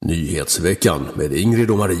Nyhetsveckan med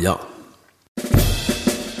Ingrid och Maria.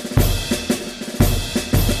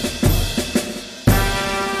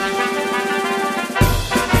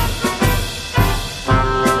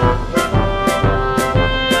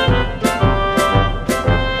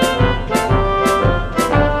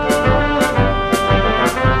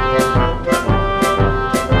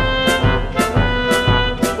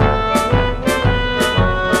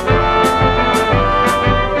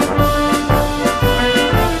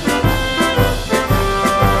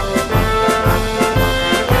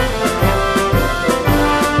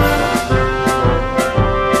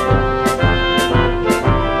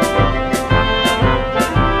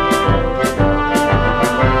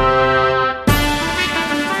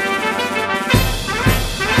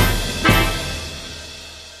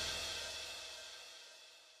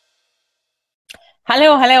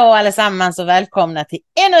 Hallå allesammans och välkomna till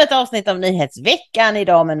ännu ett avsnitt av Nyhetsveckan,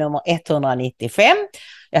 idag med nummer 195.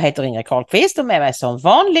 Jag heter Ingrid Karlqvist och med mig som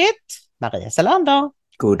vanligt Maria Salander.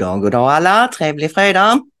 God dag alla, trevlig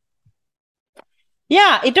fredag.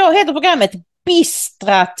 Ja, idag heter programmet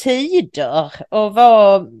Bistra tider, och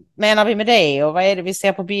vad menar vi med det och vad är det vi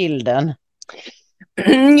ser på bilden?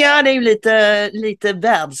 Ja, det är ju lite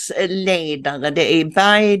världsledare. Det är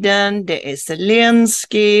Biden, det är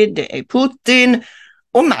Zelensky, det är Putin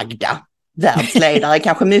och Magda. Världsledare,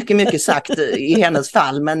 kanske mycket sagt i hennes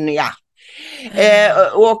fall, men ja.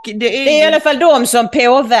 Och det är i alla fall de som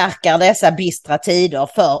påverkar dessa bistra tider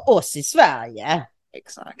för oss i Sverige.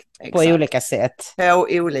 Exakt. På olika sätt. På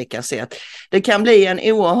olika sätt. Det kan bli en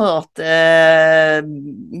oerhört,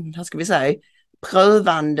 vad ska vi säga,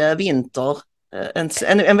 prövande vinter.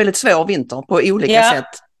 En väldigt svår vinter på olika sätt.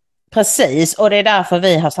 Precis, och det är därför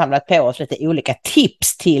vi har samlat på oss lite olika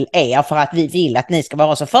tips till er, för att vi vill att ni ska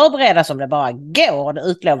vara så förberedda som det bara går. Det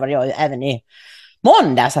utlovade jag ju även i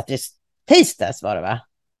måndags, att det tisdags var det, va?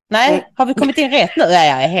 Nej, har vi kommit in rätt nu? Ja,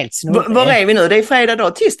 jag är helt snurrig. Var är vi nu? Det är fredag då,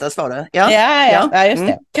 tisdags var det? Ja, just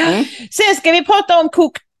det. Sen ska vi prata om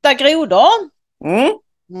kokta grodor.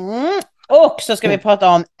 Och så ska vi prata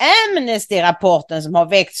om Amnestyrapporten som har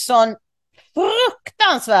väckt sån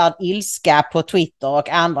fruktansvärd ilska på Twitter och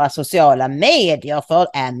andra sociala medier, för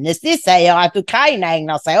Amnesty säger att Ukraina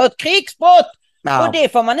ägnar sig åt krigsbrott. Ja. Och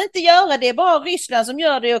det får man inte göra, det är bara Ryssland som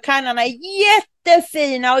gör det. Ukrainarna är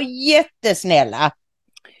jättefina och jättesnälla.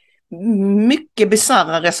 Mycket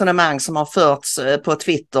bizarra resonemang som har förts på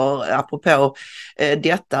Twitter apropå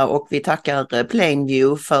detta, och vi tackar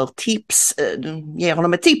Plainview för tips, ger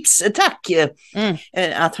honom ett tips, tack,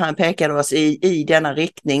 att han pekade oss i denna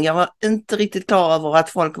riktning. Jag var inte riktigt klar över att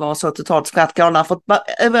folk var så totalt skrattgalna, för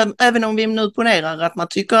även om vi nu ponerar att man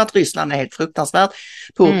tycker att Ryssland är helt fruktansvärt,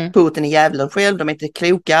 Putin är djävulen själv, de är inte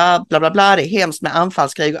kloka, bla bla bla, det är hemskt med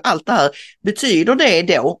anfallskrig och allt det här. Betyder det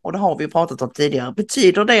då, och det har vi pratat om tidigare,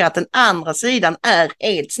 betyder det att den andra sidan är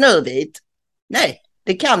helt snövit? Nej,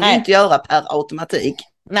 det kan vi inte göra per automatik.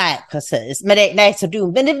 Nej, precis. Men det är så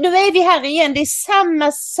dumt. Men nu är vi här igen. Det är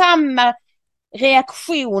samma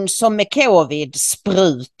reaktion som med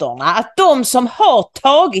covid-sprutorna. Att de som har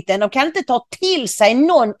tagit den, de kan inte ta till sig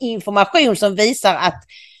någon information som visar att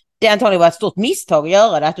det antagligen var ett stort misstag att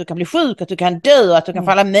göra det. Att du kan bli sjuk, att du kan dö, att du kan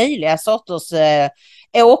få alla möjliga sorters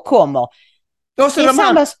åkommor.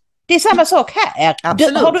 Det är samma sak här.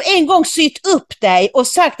 Har du en gång sytt upp dig och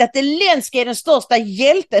sagt att Zelensky är den största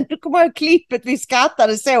hjälten? Du kommer ihåg klippet vi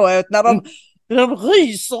skrattade så ut när de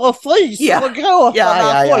ryser och fryser och gråter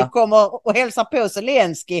när folk kommer och hälsar på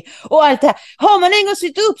Zelensky och allt det här. Har man en gång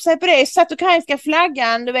sytt upp sig på det, satt ukrainska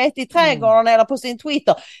flaggan, du vet, i trädgården eller på sin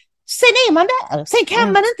Twitter, sen är man där. Sen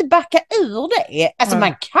kan man inte backa ur det. Alltså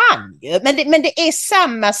man kan ju, men det är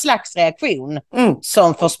samma slags reaktion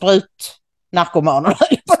som för narkomaner.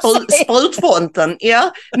 Sprutfronten,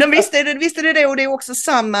 ja. Men visst är det det, och det är också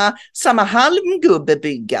samma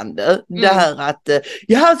halmgubbebyggande. Det här att,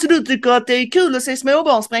 så du tycker att det är kul att se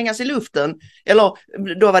småbarn sprängas i luften, eller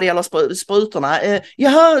då vad det gäller sprutorna.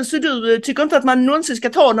 Så du tycker inte att man någonsin ska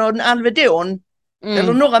ta någon Alvedon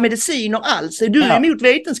eller några mediciner alls? Är du emot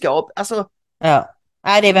vetenskap? Alltså... Ja.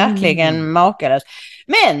 Nej, det är verkligen makalöst.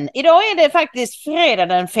 Men idag är det faktiskt fredag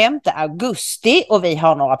den 5 augusti och vi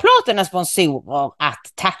har några plåtande sponsorer att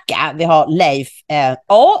tacka. Vi har Leif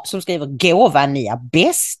A som skriver gåva ni är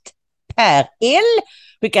bäst. Per L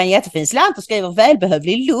skickar en jättefin slant och skriver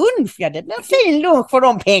välbehövlig lunch. Ja, det blir en fin lunch för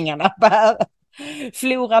de pengarna.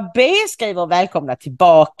 Flora B skriver välkomna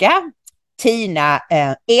tillbaka. Tina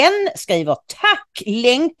N skriver tack,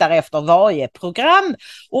 längtar efter varje program.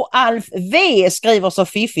 Och Alf V skriver så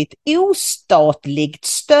fiffigt ostatligt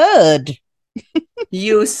stöd.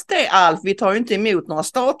 Just det, Alf. Vi tar ju inte emot några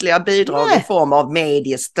statliga bidrag Nej. i form av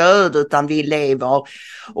mediestöd, utan vi lever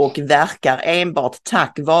och verkar enbart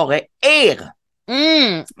tack vare er.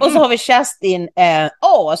 Och så har vi Kerstin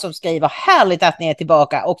A som skriver härligt att ni är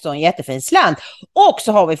tillbaka, också en jättefin slant. Och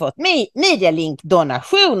så har vi fått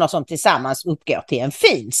Medialink-donationer som tillsammans uppgår till en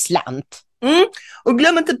fin slant. Och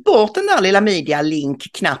glöm inte bort den där lilla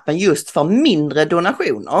Medialink-knappen just för mindre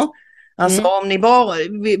donationer. Alltså om ni bara,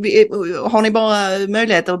 har ni bara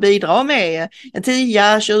möjlighet att bidra med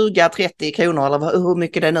 10, 20, 30 kronor eller hur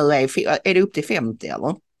mycket det nu är det upp till 50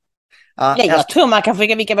 eller? Ja, Jag tror man kan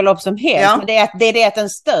skicka vilka belopp som helst, ja. men det är det att den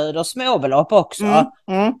stöder småbelopp också.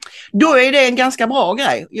 Då är det en ganska bra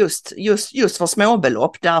grej just för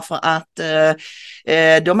småbelopp, därför att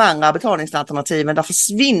de andra betalningsalternativen, där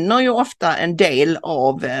försvinner ju ofta en del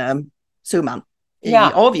av summan i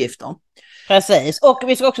avgifter. Precis, och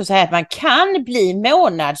vi ska också säga att man kan bli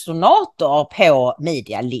månadsdonator på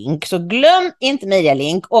Medialink, så glöm inte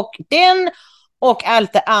Medialink, och den och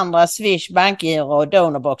allt det andra, Swish, bankgiro och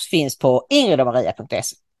donorbox finns på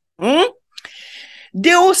ingridomaria.se.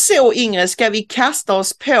 Då så, Ingrid, ska vi kasta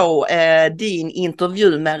oss på din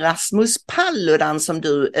intervju med Rasmus Paludan som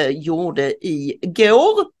du gjorde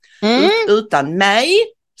igår utan mig.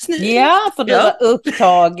 Ja, för du var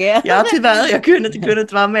upptagen. Ja, tyvärr, jag kunde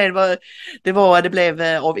inte vara med. Det blev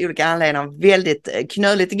av olika anledningar väldigt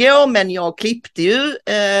knöligt igår, men jag klippte ju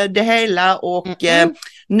det hela och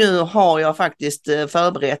nu har jag faktiskt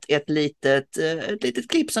förberett ett litet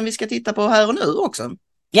klipp som vi ska titta på här och nu också.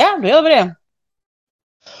 Ja, då gör vi det.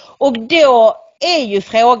 Och då är ju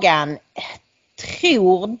frågan,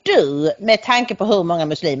 tror du, med tanke på hur många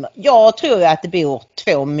muslimer, jag tror ju att det bor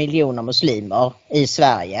 2 miljoner muslimer i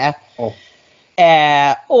Sverige.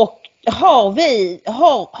 Och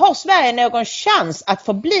har Sverige någon chans att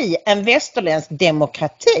få bli en västerländsk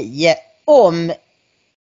demokrati om,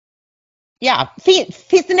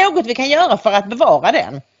 finns det något vi kan göra för att bevara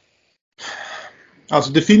den?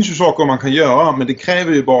 Alltså det finns ju saker man kan göra, men det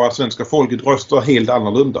kräver ju bara att svenska folket röstar helt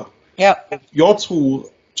annorlunda. Ja. Jag tror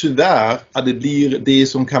tyvärr att det blir det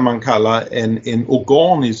som kan man kalla en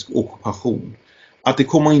organisk ockupation. Att det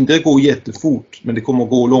kommer inte gå jättefort, men det kommer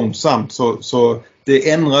gå långsamt. Så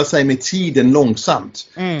det ändrar sig med tiden långsamt.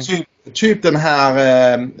 Typ den här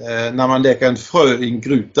när man lägger en frö i en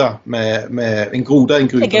gryta med en groda i en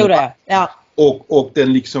gryta. En groda, ja. Och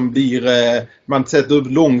den liksom blir, man sätter upp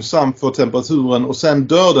långsamt för temperaturen och sen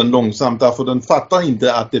dör den långsamt därför den fattar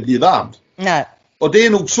inte att det blir varmt. Nej. Och det är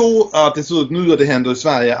nog så att det ser ut nu att det händer i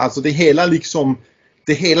Sverige. Alltså det hela liksom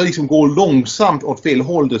går långsamt åt fel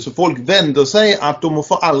håll. Så folk vänder sig att de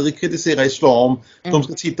får aldrig kritisera islam. De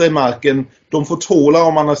ska titta i marken. De får tåla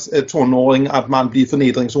om man är tonåring att man blir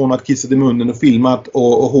förnedringshånad, kissat i munnen och filmat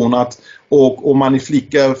och hånat. Och om man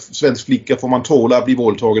är svensk flicka får man tåla att bli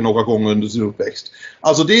våldtagen några gånger under sin uppväxt.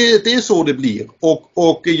 Alltså det är så det blir.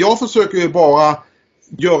 Och jag försöker ju bara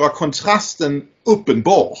göra kontrasten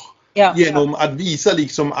uppenbar. Genom att visa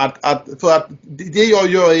liksom att för att det jag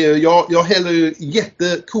gör är jag häller ju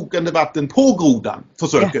jättekokande vatten på grodan,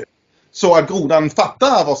 försöker. Så att grodan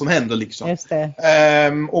fattar vad som händer liksom. Just det.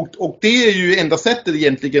 Och det är ju enda sättet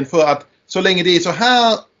egentligen, för att så länge det är så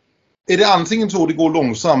här är det antingen så det går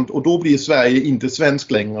långsamt och då blir Sverige inte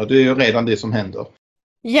svensk längre. Det är ju redan det som händer.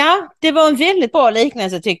 Ja, det var en väldigt bra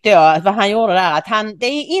liknelse tyckte jag, vad han gjorde där. Att det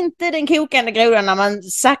är inte den kokande grodan när man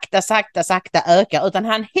sakta ökar, utan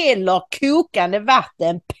han häller kokande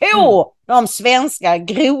vatten på de svenska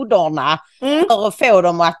grodorna för att få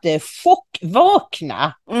dem att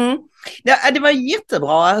chockvakna. Ja, det var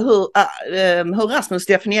jättebra hur Rasmus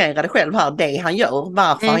definierade själv här det han gör,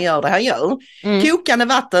 varför han gör det han gör. Kokande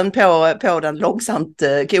vatten på den långsamt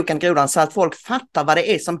kokande grodan så att folk fattar vad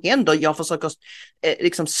det är som händer. Jag försöker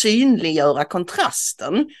liksom synliggöra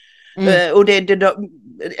kontrasten. Och det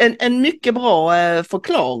en mycket bra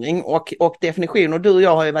förklaring och definition. Och du och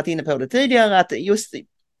jag har ju varit inne på det tidigare, att just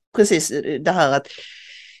precis det här att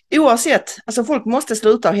oavsett, alltså folk måste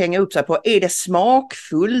sluta hänga upp sig på, är det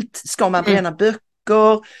smakfullt? Ska man bränna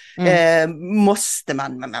böcker? Måste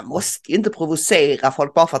man måste inte provocera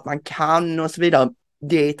folk bara för att man kan och så vidare.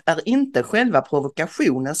 Det är inte själva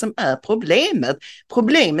provokationen som är problemet.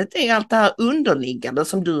 Problemet är allt det här underliggande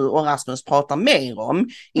som du och Rasmus pratar mer om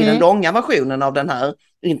i den långa versionen av den här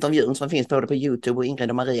intervjun som finns både på YouTube och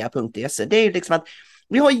ingridomaria.se. Det är liksom att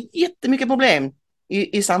vi har jättemycket problem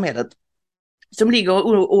i samhället som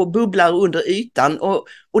ligger och bubblar under ytan,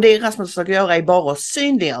 och det Rasmus försöker göra är bara att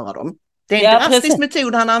synliggöra dem. Det är en drastisk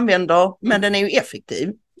metod han använder, men den är ju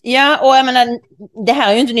effektiv. Ja, och jag menar, det här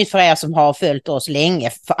är ju inte nytt för er som har följt oss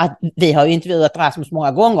länge, för att vi har ju intervjuat Rasmus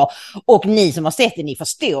många gånger, och ni som har sett det, ni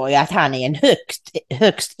förstår ju att han är en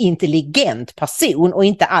högst intelligent person och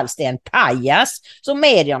inte alls det en pajas som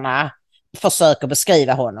medierna försöker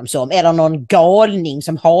beskriva honom som, eller någon galning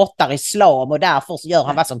som hatar islam och därför gör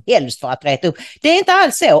han vad som helst för att rätta upp. Det är inte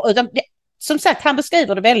alls så, utan som sagt, han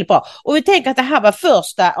beskriver det väldigt bra. Och vi tänker att det här var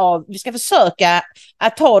första av, vi ska försöka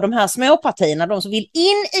att ta de här småpartierna, de som vill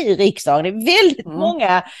in i riksdagen. Det är väldigt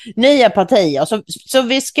många nya partier. Så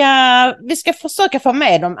vi ska försöka få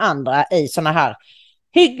med de andra i såna här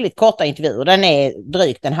hyggligt korta intervjuer. Den är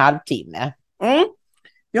drygt en halvtimme.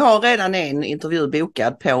 Jag har redan en intervju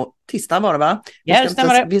bokad på tisdag, var det va?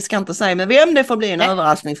 Vi ska inte säga, men vem det får bli en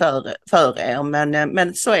överraskning för er.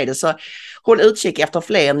 Men så är det, så håll utkik efter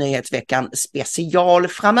fler Nyhetsveckan special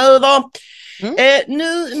framöver.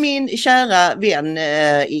 Nu min kära vän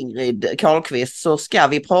Ingrid Karlqvist, så ska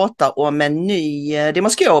vi prata om en ny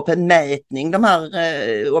demoskopmätning. De här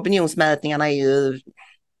opinionsmätningarna är ju,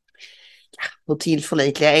 hur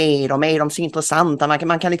tillförlitliga är de? Är de så intressanta?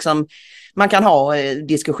 Man kan ha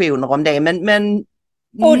diskussioner om det, men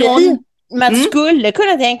man skulle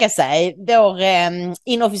kunna tänka sig vår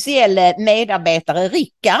inofficiella medarbetare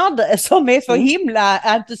Rickard, som är så himla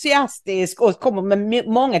entusiastisk och kommer med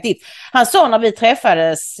många tips. Han sa när vi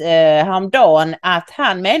träffades häromdagen att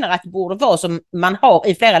han menar att det borde vara som man har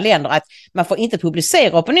i flera länder, att man får inte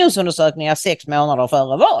publicera opinionsundersökningar 6 månader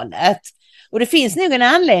före valet. Och det finns nog en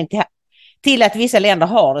anledning till att vissa länder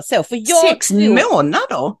har det så. För 6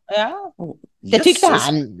 månader? Ja. Det tyckte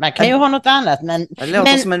han. Man kan ju ha något annat. Men, det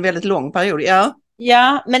låter som en väldigt lång period.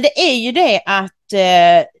 Ja, men det är ju det att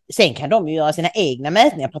sen kan de ju göra sina egna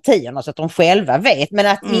mätningar, partierna, så att de själva vet. Men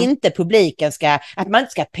att inte publiken att man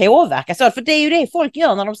inte ska påverka så. För det är ju det folk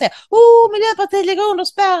gör när de säger Miljöpartiet ligger under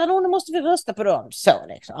spärren, nu måste vi rösta på dem. Så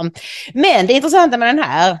liksom. Men det intressanta med den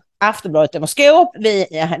här Aftonbladet Demoskop,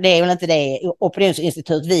 det är väl inte det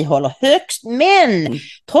opinionsinstitut vi håller högst, men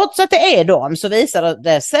trots att det är dem så visar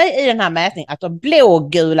det sig i den här mätningen att de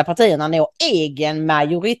blågula partierna når egen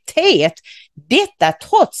majoritet. Detta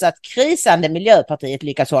trots att krisande Miljöpartiet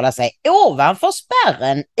lyckas hålla sig ovanför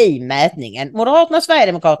spärren i mätningen. Moderaterna,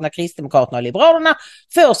 Sverigedemokraterna, Kristdemokraterna och Liberalerna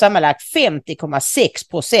får sammanlagt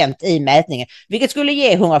 50,6% i mätningen, vilket skulle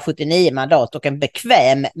ge 179 mandat och en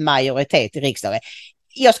bekväm majoritet i riksdagen.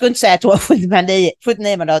 Jag skulle inte säga att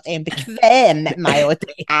 79 mandat är en bekväm majoritet.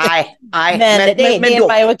 Nej, men det är en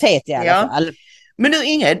majoritet i alla fall. Men nu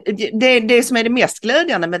Ingrid, det som är det mest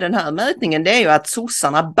glädjande med den här mätningen, det är ju att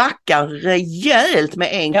sossarna backar rejält med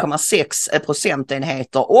 1,6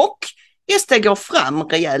 procentenheter och SD går fram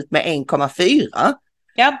rejält med 1,4.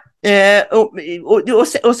 Ja.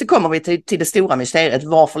 Och så kommer vi till det stora mysteriet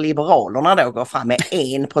varför Liberalerna då går fram med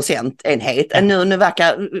 1 procentenhet. Nu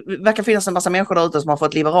verkar finnas en massa människor där ute som har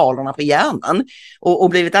fått Liberalerna på hjärnan och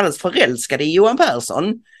blivit alldeles förälskade i Johan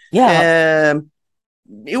Persson.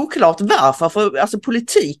 Oklart varför, för alltså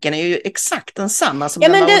politiken är ju exakt densamma som är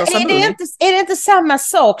det inte samma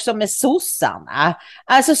sak som med sossarna?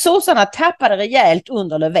 Alltså sossarna tappade rejält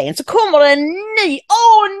under Löfven, så kommer det en ny,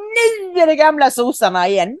 nu är det gamla sossarna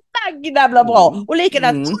igen, Magda blir bra, och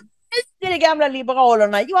likadant nu är det gamla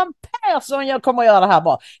Liberalerna, Johan Persson, jag kommer att göra det här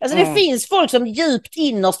bra. Alltså det finns folk som djupt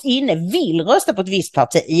innerst inne vill rösta på ett visst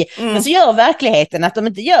parti, men så gör verkligheten att de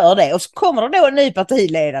inte gör det, och så kommer det då en ny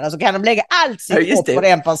partiledare, så kan de lägga allt sitt hopp på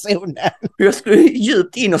den personen. Jag skulle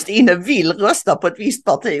djupt innerst inne vill rösta på ett visst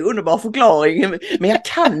parti, underbar förklaring, men jag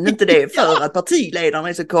kan inte det för att partiledaren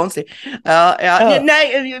är så konstig.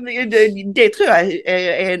 Nej, det tror jag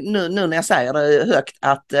är nu när jag säger det högt,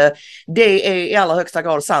 att det är i allra högsta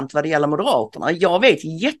grad sant vad det gäller Moderaterna. Jag vet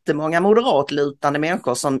jättemånga moderatlutande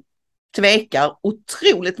människor som tvekar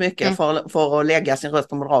otroligt mycket för att lägga sin röst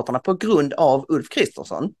på Moderaterna på grund av Ulf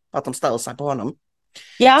Kristersson, att de stör sig på honom.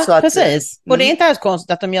 Ja, så precis. Och det är inte alls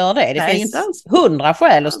konstigt att de gör det. Det finns 100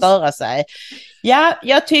 skäl att störa sig. Ja,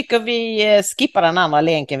 jag tycker vi skippar den andra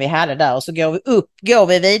länken vi hade där, och så går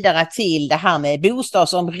vi vidare till det här med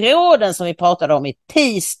bostadsområden som vi pratade om i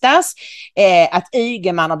tisdags. Att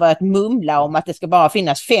Ygeman har börjat mumla om att det ska bara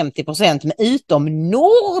finnas 50% med utom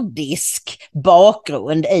nordisk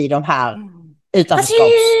bakgrund i de här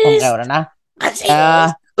utanförskapsområdena.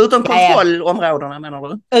 Utom kontrollområdena menar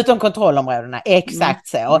du? Utom kontrollområdena, exakt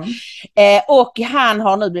så. Och han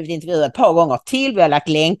har nu blivit intervjuad ett par gånger till. Vi har lagt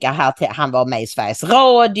länkar här till. Han var med i Sveriges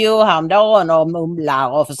Radio häromdagen och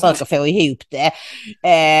mumlar och försöker få ihop det.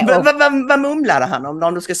 Vad mumlade han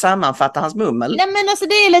om du ska sammanfatta hans mummel? Nej, men alltså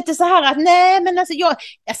det är lite så här att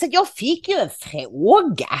jag fick ju en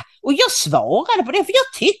fråga och jag svarade på det, för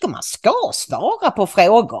jag tycker man ska svara på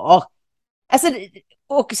frågor. Alltså,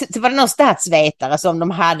 Och så var det någon statsvetare som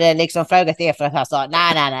de hade liksom frågat efter att han sa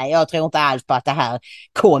nej, jag tror inte alls på att det här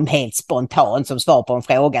kom helt spontant som svar på en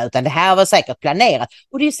fråga, utan det här var säkert planerat.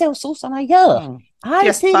 Och det är så sossarna gör.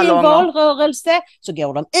 Alltid i en valrörelse så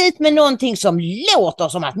går de ut med någonting som låter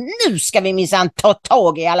som att nu ska vi minsann ta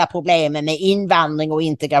tag i alla problemen med invandring och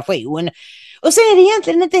integration. Och så är det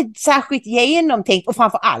egentligen inte särskilt genomtänkt, och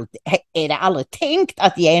framförallt är det aldrig tänkt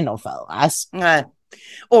att genomföras. Nej.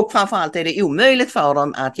 Och framförallt är det omöjligt för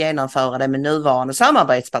dem att genomföra det med nuvarande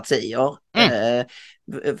samarbetspartier.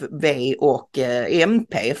 V och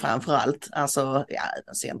MP framförallt. Alltså,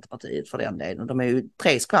 ja, Centerpartiet för den delen. De är ju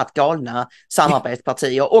 3 skvatt galna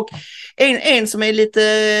samarbetspartier. Och en som är lite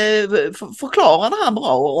förklarar det här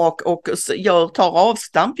bra och tar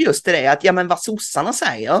avstamp just i det, att ja, men vad sossarna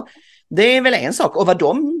säger, det är väl en sak. Och vad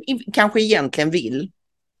de kanske egentligen vill,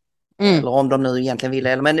 eller om de nu egentligen vill,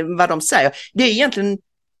 eller men vad de säger, det är egentligen,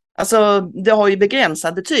 alltså det har ju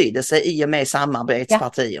begränsad betydelse i och med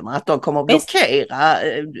samarbetspartierna, att de kommer att blockera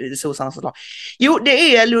sossarnas förslag. Jo,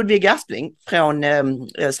 det är Ludvig Aspling från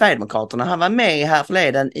Sverigedemokraterna. Han var med här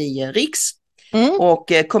förleden i Riks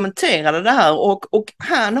och kommenterade det här, och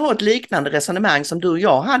han har ett liknande resonemang som du och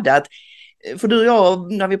jag hade, att, för du och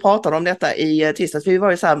jag, när vi pratade om detta i tisdags, vi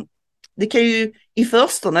var ju så här, det kan ju i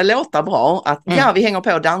förstone låta bra att vi hänger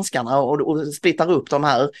på danskarna och splittar upp de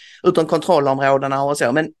här utom kontrollområdena och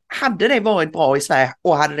så. Men hade det varit bra i Sverige,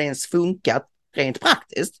 och hade det ens funkat rent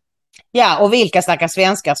praktiskt? Ja, och vilka stackars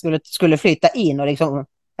svenskar skulle flytta in och liksom,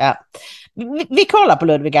 ja. Vi kollar på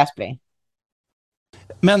Ludvig Aspling.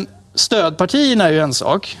 Men stödpartierna är ju en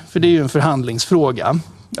sak, för det är ju en förhandlingsfråga.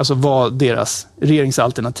 Alltså vad deras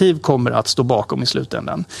regeringsalternativ kommer att stå bakom i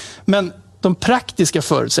slutändan. Men de praktiska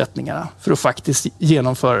förutsättningarna för att faktiskt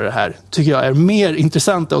genomföra det här tycker jag är mer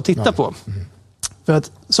intressanta att titta på. För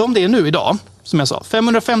att som det är nu idag, som jag sa,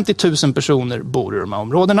 550 000 personer bor i de här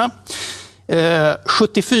områdena.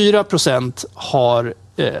 74% har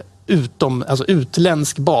alltså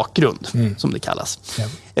utländsk bakgrund, som det kallas.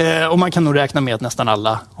 Och man kan nog räkna med att nästan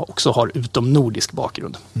alla också har utom nordisk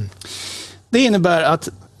bakgrund. Det innebär att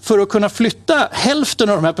för att kunna flytta hälften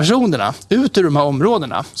av de här personerna ut ur de här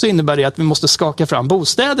områdena, så innebär det att vi måste skaka fram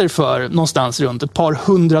bostäder för någonstans runt ett par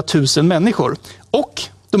 100 000 människor. Och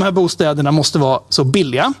de här bostäderna måste vara så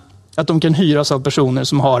billiga att de kan hyras av personer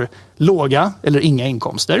som har låga eller inga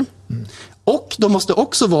inkomster. Och de måste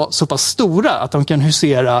också vara så pass stora att de kan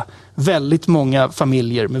husera väldigt många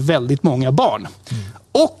familjer med väldigt många barn.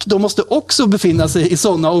 Och de måste också befinna sig i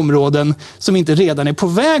sådana områden som inte redan är på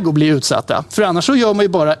väg att bli utsatta. För annars så gör man ju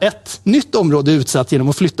bara ett nytt område utsatt genom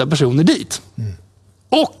att flytta personer dit.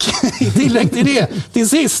 Och i tillägg till det, till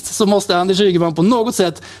sist så måste Anders Ygeman på något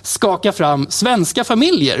sätt skaka fram svenska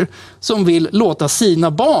familjer som vill låta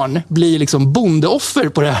sina barn bli liksom bondeoffer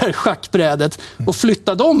på det här schackbrädet och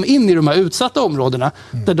flytta dem in i de här utsatta områdena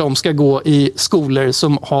där de ska gå i skolor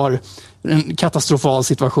som har en katastrofal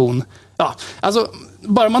situation. Ja, alltså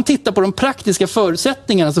bara man tittar på de praktiska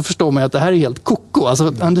förutsättningarna så förstår man att det här är helt koko.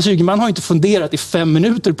 Alltså, Anders Ygeman har inte funderat i 5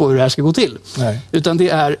 minuter på hur det här ska gå till. Nej. Utan det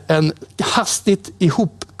är en hastigt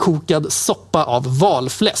ihopkokad soppa av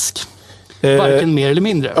valfläsk. Varken mer eller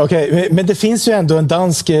mindre. Okej, men det finns ju ändå en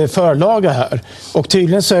dansk förlaga här. Och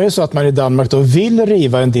tydligen så är det så att man i Danmark då vill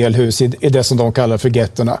riva en del hus i det som de kallar för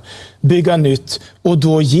gettorna. Bygga nytt och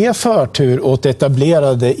då ge förtur åt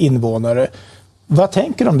etablerade invånare. Vad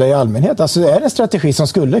tänker de om det i allmänhet? Alltså är det en strategi som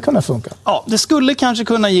skulle kunna funka? Ja, det skulle kanske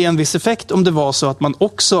kunna ge en viss effekt om det var så att man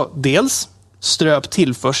också dels ströp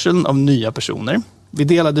tillförseln av nya personer. Vi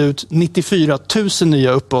delade ut 94 000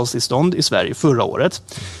 nya uppehållstillstånd i Sverige förra året.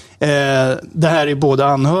 Det här är både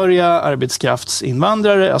anhöriga,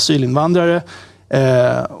 arbetskraftsinvandrare, asylinvandrare.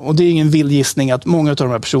 Och det är ingen vild gissning att många av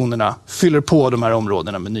de här personerna fyller på de här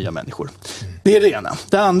områdena med nya människor. Det är det ena.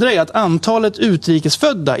 Det andra är att antalet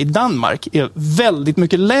utrikesfödda i Danmark är väldigt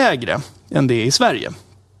mycket lägre än det är i Sverige.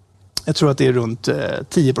 Jag tror att det är runt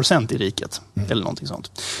 10% i riket eller någonting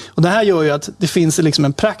sånt. Och det här gör ju att det finns liksom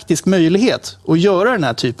en praktisk möjlighet att göra den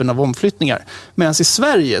här typen av omflyttningar. Medan i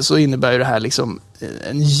Sverige så innebär ju det här liksom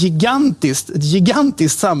ett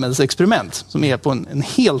gigantiskt samhällsexperiment som är på en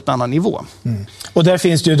helt annan nivå. Och där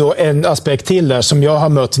finns det ju då en aspekt till där som jag har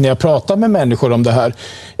mött när jag pratar med människor om det här.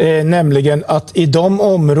 Nämligen att i de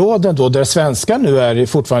områden då där svenskar nu är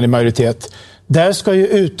fortfarande i majoritet, där ska ju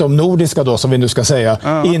utomnordiska då, som vi nu ska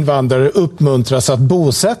säga, invandrare uppmuntras att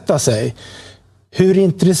bosätta sig. hur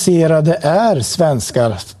intresserade är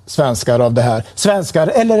svenskar av det här? Svenskar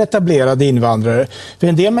eller etablerade invandrare? För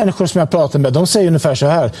en del människor som jag pratar med, de säger ungefär så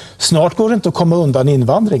här: snart går det inte att komma undan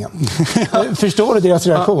invandringen. Förstår du deras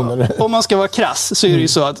reaktioner? Ja, om man ska vara krass så är det ju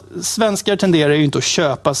så att svenskar tenderar ju inte att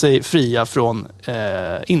köpa sig fria från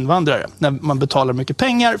invandrare. När man betalar mycket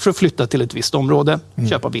pengar för att flytta till ett visst område,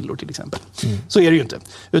 köpa villor till exempel. Så är det ju inte.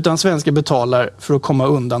 Utan svenskar betalar för att komma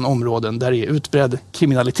undan områden där det är utbredd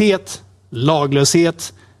kriminalitet,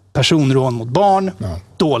 laglöshet, personrån mot barn,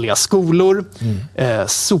 dåliga skolor,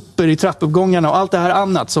 sopor i trappuppgångarna och allt det här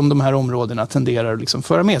annat som de här områdena tenderar att liksom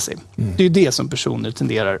föra med sig. Det är ju det som personer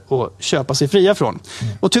tenderar att köpa sig fria från.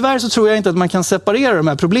 Och tyvärr så tror jag inte att man kan separera de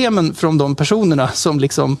här problemen från de personerna som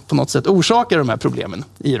liksom på något sätt orsakar de här problemen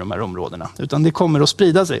i de här områdena. Utan det kommer att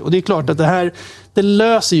sprida sig. Och det är klart att det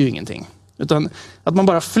löser ju ingenting. Utan att man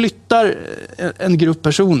bara flyttar en grupp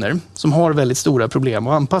personer som har väldigt stora problem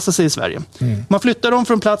och anpassar sig i Sverige. Man flyttar dem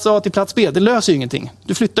från plats A till plats B. Det löser ju ingenting.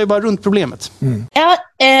 Du flyttar ju bara runt problemet. Ja,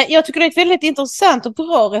 jag tycker det är ett väldigt intressant och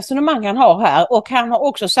bra resonemang han har här. Och han har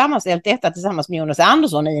också sammanställt detta tillsammans med Jonas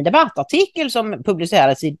Andersson i en debattartikel som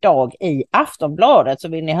publicerades idag i Aftonbladet. Så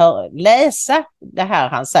vill ni läsa det här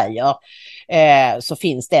han säger, så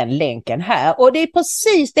finns den länken här. Och det är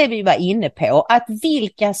precis det vi var inne på, att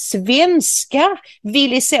vilka svenskar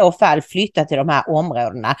vill i så fall flytta till de här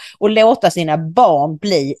områdena och låta sina barn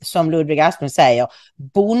bli, som Ludvig Aspling säger,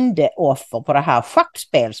 bondeoffer på det här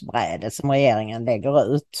schackspelsbrädet som regeringen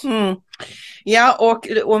lägger ut. Ja, och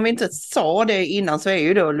om vi inte sa det innan så är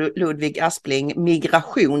ju då Ludvig Aspling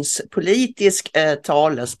migrationspolitisk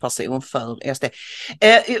talesperson för SD.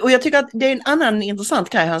 Och jag tycker att det är en annan intressant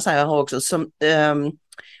grej han säger här också.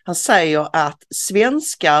 Han säger att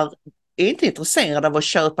svenskar är inte intresserade av att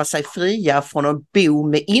köpa sig fria från att bo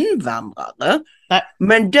med invandrare. Nej.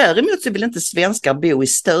 Men däremot så vill inte svenskar bo i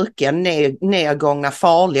stökiga, nedgångna,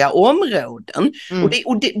 farliga områden.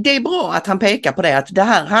 Och det är bra att han pekar på det, att det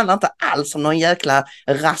här handlar inte alls om någon jäkla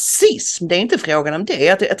rasism. Det är inte frågan om det.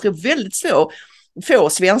 Jag tror väldigt få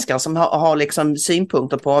svenskar som har liksom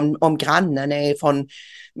synpunkter på om grannen är från,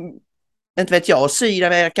 inte vet jag,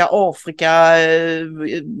 Sydamerika, Afrika.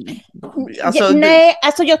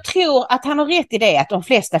 Alltså jag tror att han har rätt i det, att de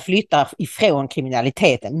flesta flyttar ifrån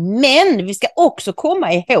kriminaliteten. Men vi ska också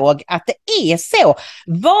komma ihåg att det är så.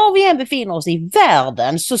 Var vi än befinner oss i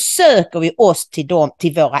världen så söker vi oss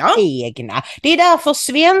till våra egna. Det är därför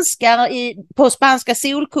svenskar på spanska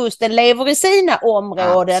solkusten lever i sina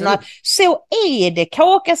områden. Och så är det.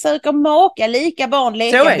 Kaka söker maka, lika barn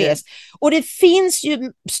leka bäst. Och det finns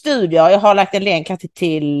ju studier, jag har lagt en länk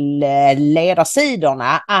till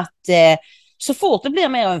ledarsidorna, att så fort det blir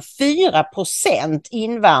mer än 4%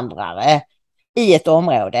 invandrare i ett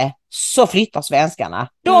område så flyttar svenskarna.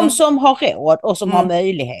 De som har råd och som har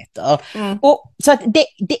möjligheter. Och, så att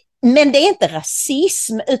men det är inte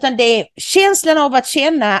rasism, utan det är känslan av att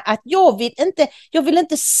känna att jag vill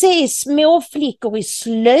inte se små flickor i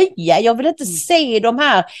slöja. Jag vill inte se de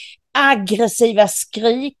här aggressiva,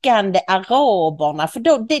 skrikande araberna, för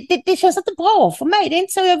då, det känns inte bra för mig. Det är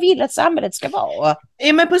inte så jag vill att samhället ska vara.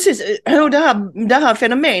 Ja, men precis. Det här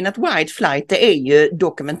fenomenet white flight, det är ju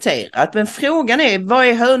dokumenterat. Men frågan är, vad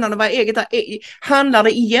är hönan och vad är eget? Handlar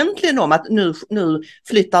det egentligen om att nu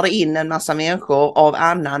flyttar det in en massa människor av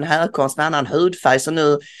annan härkomst, med annan hudfärg, så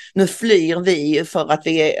nu flyr vi för att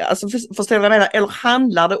vi är, alltså förstår du vad jag menar? Eller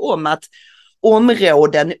handlar det om att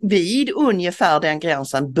områden vid ungefär den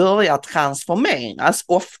gränsen börjar transformeras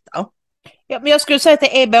ofta? Ja, men jag skulle säga att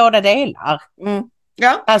det är båda delar.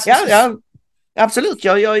 Ja, alltså, ja. Absolut,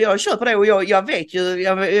 jag köper det, och jag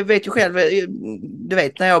vet ju själv, du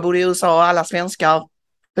vet, när jag bodde i USA och alla svenskar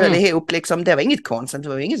höll ihop, liksom, det var inget konstigt, det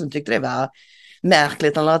var ingen som tyckte det var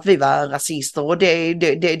märkligt eller att vi var rasister, och det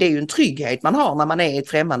är ju en trygghet man har när man är i ett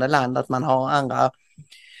främmande land, att man har andra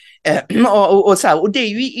och så här, och det är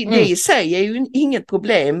ju det i sig är ju inget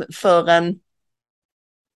problem för en.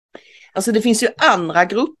 Alltså det finns ju andra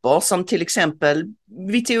grupper som till exempel,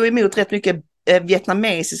 vi tog emot rätt mycket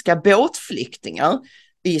vietnamesiska båtflyktingar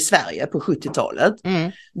i Sverige på 70-talet.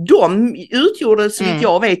 De utgjorde, så vitt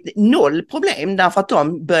jag vet, 0 problem, därför att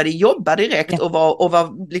de började jobba direkt och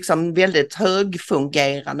var liksom väldigt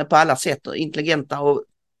högfungerande på alla sätt och intelligenta, och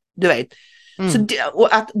du vet. Så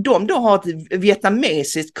och att de då har ett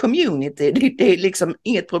vietnamesiskt community, det är liksom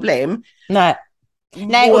inget problem.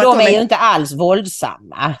 Nej, och de är ju inte alls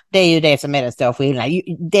våldsamma. Det är ju det som är den stora skillnaden.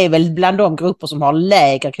 Det är väl bland de grupper som har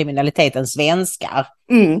lägre kriminalitet än svenskar.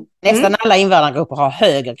 Nästan alla invandrargrupper har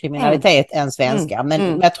högre kriminalitet än svenskar.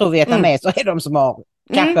 Men jag tror vietnameser är de som har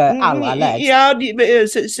kanske allra lägst. Ja,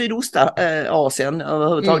 Sydostasien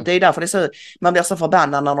överhuvudtaget. Det är därför man blir så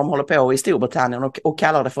förbannad när de håller på i Storbritannien och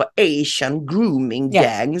kallar det för Asian grooming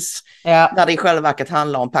gangs. Där det i själva verket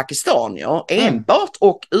handlar om pakistanier enbart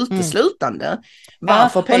och uteslutande.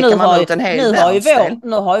 Varför pekar man ut en hel världsdel?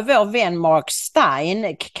 Nu har ju vår vän Mark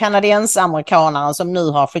Stein, kanadiens-amerikanaren som nu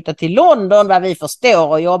har flyttat till London, vad vi förstår,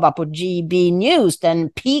 och jobbar på GB News, den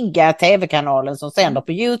pigga tv-kanalen som sänder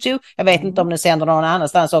på YouTube. Jag vet inte om den sänder någon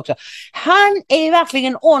annanstans också. Han är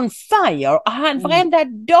verkligen on fire. Varenda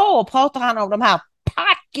dag pratar han om de här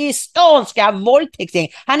pakistanska våldtäktsgäng.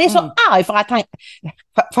 Han är så arg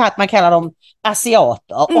för att man kallar dem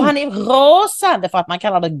asiater. Och han är rasande för att man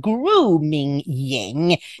kallar det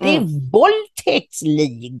grooming-gäng. Det är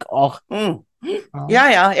våldtäktsligor.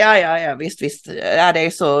 Ja, visst. Ja, det är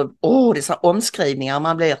så, det är så omskrivningar,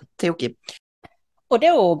 man blir tokig. Och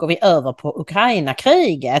då går vi över på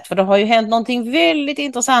Ukraina-kriget, för det har ju hänt någonting väldigt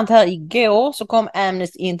intressant här. Igår så kom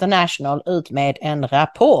Amnesty International ut med en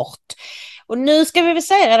rapport. Och nu ska vi väl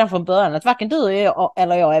säga redan från början att varken du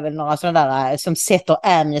eller jag är väl några sådana där som sätter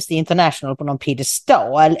Amnesty International på någon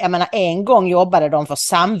piedestal. Jag menar, en gång jobbade de för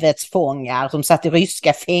samvetsfångar som satt i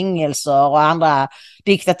ryska fängelser och andra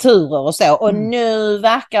diktaturer och så. Och nu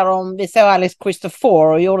verkar de, vi såg Alex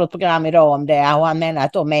Christofor och gjorde ett program idag om det, och han menar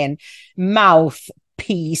att de är en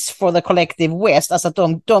mouthpiece for the collective West. Alltså att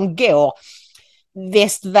de går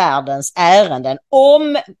västvärldens ärenden.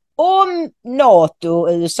 Om NATO och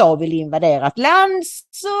USA vill invadera ett land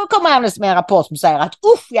så kommer Amnesty med en rapport som säger att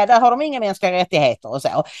där har de inga mänskliga rättigheter och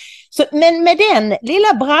så. Men med den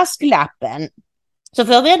lilla brasklappen så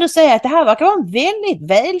får jag ändå säga att det här verkar vara en väldigt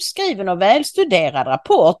välskriven och välstuderad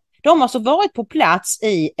rapport. De har alltså varit på plats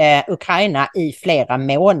i Ukraina i flera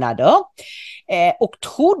månader och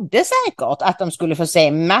trodde säkert att de skulle få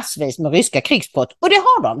se massvis med ryska krigsbrott. Och det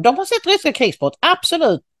har de. De har sett ryska krigsbrott,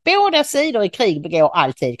 absolut. Båda sidor i krig begår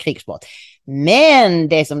alltid krigsbrott. Men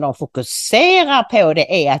det som de fokuserar på,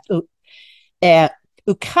 det är att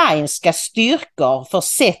ukrainska styrkor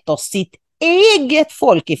försätter sitt eget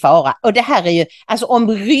folk i fara. Och det här är ju, alltså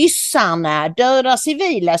om ryssarna dödar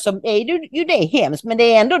civila så är ju det hemskt, men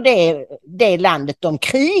det är ändå det landet de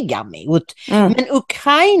krigar mot. Men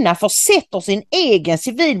Ukraina försätter sin egen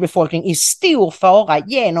civilbefolkning i stor fara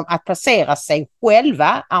genom att placera sig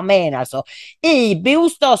själva, armén alltså, i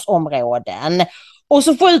bostadsområden. Och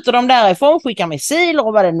så skjuter de därifrån, skickar missiler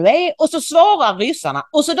och vad det nu är, och så svarar ryssarna,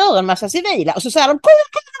 och så dör en massa civila, och så säger de kolla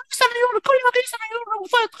vad ryssarna gjorde, de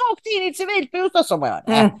sköt rakt in i ett civilt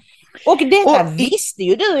bostadsområde. Och detta visste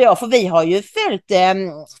ju du och jag, för vi har ju följt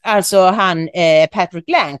Patrick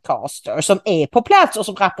Lancaster som är på plats och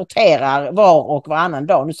som rapporterar var och varannan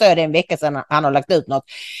dag. Nu så är det en vecka sedan han har lagt ut något.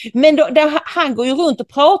 Men han går ju runt och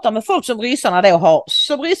pratar med folk som ryssarna då har,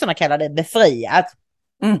 som ryssarna kallar det, befriat.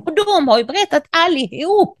 Och de har ju berättat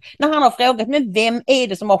allihop när han har frågat, men vem är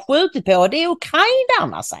det som har skjutit på? Det är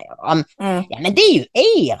ukrainarna, säger de. Ja, men det är ju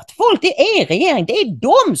ert folk, det är er regering, det är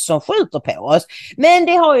de som skjuter på oss. Men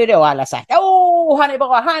det har ju då alla sagt,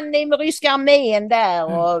 han är med ryska armén där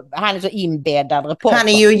och han är så inbäddad reporter. Han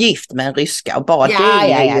är ju gift med en ryska och bara så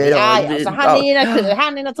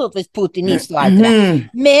han är naturligtvis putinist och allt det där.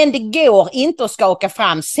 Men det går inte att skaka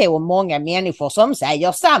fram så många människor som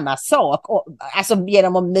säger samma sak, och, alltså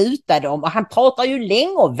genom att muta dem, och han pratar ju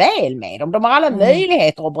länge och väl med dem. De har alla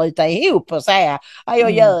möjligheter att bryta ihop och säga att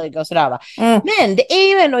jag ljög och sådär. Men det är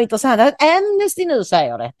ju ändå intressant att Amnesty nu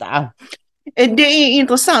säger detta. Det är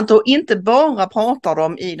intressant, och inte bara pratar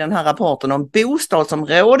de i den här rapporten om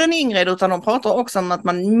bostadsområden, Ingrid, utan de pratar också om att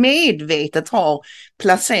man medvetet har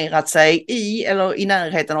placerat sig i eller i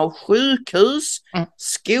närheten av sjukhus,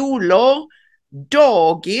 skolor,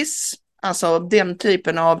 dagis, alltså den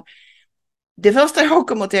typen av. Det första jag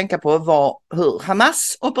kom att tänka på var hur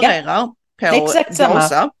Hamas opererar på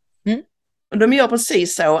Gaza. De gör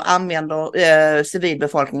precis så, använder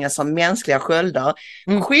civilbefolkningen som mänskliga sköldar.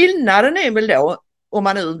 Skillnaden är väl då, om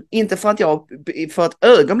man nu, inte för att jag för ett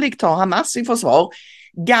ögonblick tar Hamas i försvar,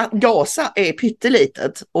 Gaza är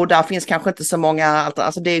pyttelitet och där finns kanske inte så många,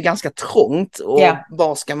 alltså det är ganska trångt och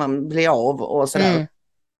var ska man bli av och sådär.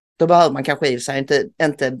 Då behöver man kanske i sig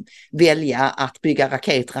inte välja att bygga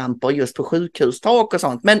raketramper just på sjukhustak och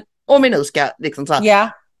sånt. Men om vi nu ska liksom så här.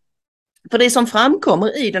 För det som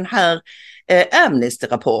framkommer i den här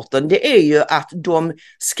Amnesty-rapporten, det är ju att de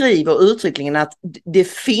skriver uttryckligen att det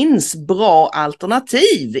finns bra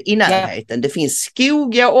alternativ i närheten. Det finns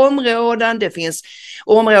skogiga områden, det finns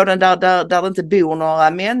områden där det inte bor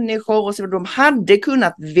några människor, och så de hade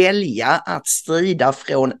kunnat välja att strida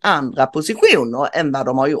från andra positioner än vad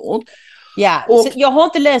de har gjort. Ja, Och, så jag har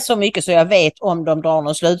inte läst så mycket så jag vet om de drar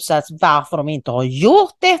någon slutsats varför de inte har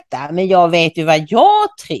gjort detta. Men jag vet ju vad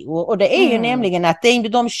jag tror. Och det är ju nämligen att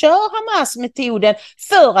de kör Hamas-metoden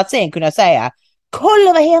för att sen kunna säga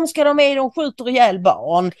kolla vad hemska de är, de skjuter ihjäl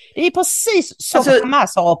barn. Det är precis så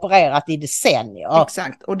Hamas har opererat i decennier.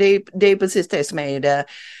 Exakt, och det är precis det som är det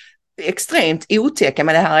extremt otäcka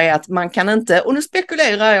med det här är att man kan inte, och nu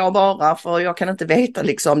spekulerar jag bara för jag kan inte veta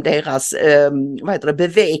liksom deras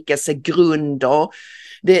bevekelsegrunder.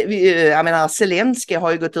 Jag menar, Zelensky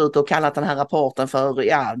har ju gått ut och kallat den här rapporten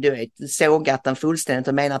för, sågat den fullständigt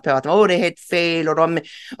och menat på att det är helt fel och de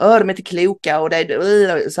är inte kloka och det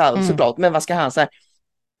är så här, såklart. Men vad ska han säga?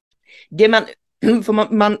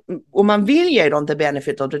 Om man vill ge dem the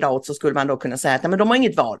benefit of the doubt så skulle man då kunna säga att nej, men de har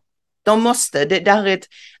inget val. De måste, det här är ett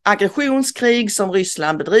aggressionskrig som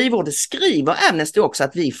Ryssland bedriver och det skriver Amnesty också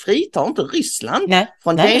att vi fritar inte Ryssland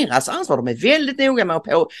från deras ansvar. De är väldigt noga med att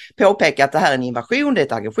påpeka att det här är en invasion, det är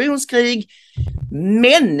ett aggressionskrig.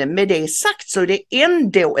 Men med det sagt så är det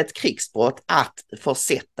ändå ett krigsbrott att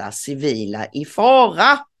försätta civila i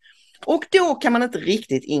fara. Och då kan man inte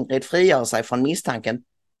riktigt, Ingrid, frigöra sig från misstanken,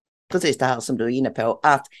 precis det här som du är inne på,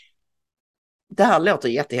 att det här låter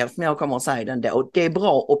jättehemskt men jag kommer att säga det ändå. Det är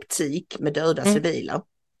bra optik med döda civila.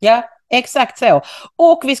 Ja, exakt så.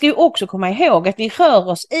 Och vi ska ju också komma ihåg att vi rör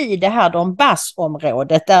oss i det här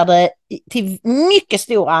Donbassområdet där det till mycket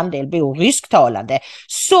stor andel bor rysktalande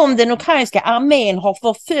som den ukrainska armén har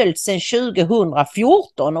förföljt sedan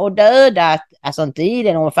 2014 och dödat, alltså inte i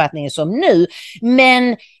den omfattningen som nu,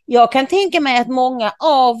 men jag kan tänka mig att många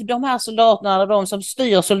av de här soldaterna, de som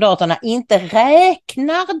styr soldaterna, inte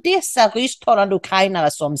räknar dessa rysktalande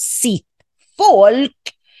ukrainare som sitt folk.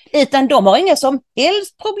 Utan de har inga som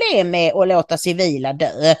helst problem med att låta civila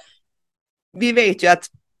dö. Vi vet ju att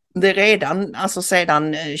det redan, alltså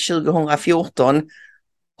sedan 2014,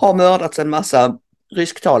 har mördats en massa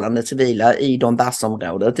rysktalande civila i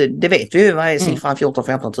Donbassområdet. Det vet vi ju, vad är siffran?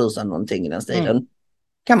 14-15 000 någonting i den stilen.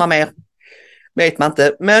 Kan man mer? Vet man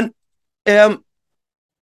inte. Men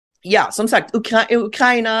som sagt,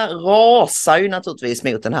 Ukraina rasar ju naturligtvis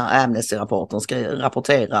mot den här Amnesty-rapporten,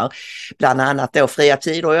 rapporterar bland annat då fria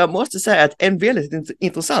tider. Och jag måste säga att en väldigt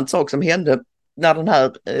intressant sak som hände när den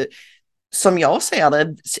här, som jag ser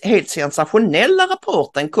det, helt sensationella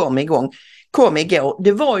rapporten kom igår,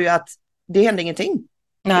 det var ju att det hände ingenting.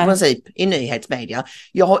 I princip i nyhetsmedia.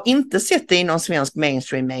 Jag har inte sett det i någon svensk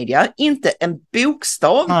mainstream media, inte en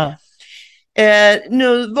bokstav.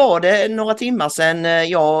 Nu var det några timmar sedan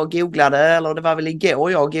jag googlade, eller det var väl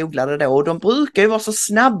igår jag googlade då, och de brukar ju vara så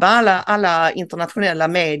snabba alla internationella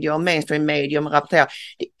medier, mainstream medier med rapporterar.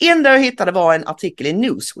 Det enda jag hittade var en artikel i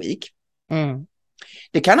Newsweek.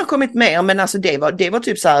 Det kan ha kommit mer, men alltså det var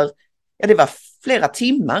typ så här, det var flera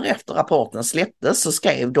timmar efter rapporten släpptes så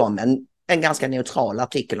skrev de en ganska neutral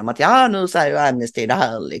artikel om att nu säger ju Amnesty det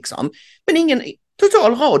här liksom. Men ingen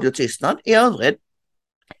total radiotystnad i övrigt.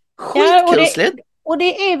 Skitkusligt. Och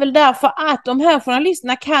det är väl därför att de här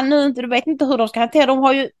journalisterna kan nu inte, du vet inte hur de ska hantera. De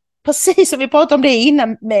har ju, precis som vi pratade om det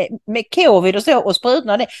innan med covid och så och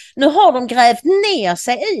sprutorna det. Nu har de grävt ner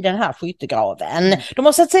sig i den här skyttegraven. De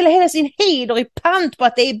har satt hela sin heder i pant på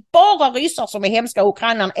att det är bara ryssar som är hemska och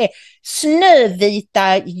ukrainarna är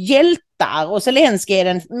snövita hjältar. Och Zelensky är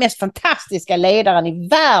den mest fantastiska ledaren i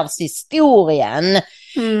världshistorien.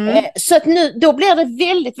 Så att nu, då blir det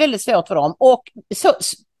väldigt, väldigt svårt för dem. Och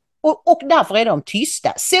därför är de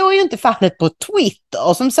tysta. Så är ju inte fallet på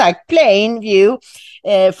Twitter. Som sagt, Plainview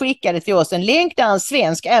skickade till oss en länk där en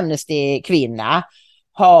svensk Amnesty-kvinna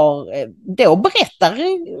då berättar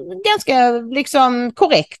ganska liksom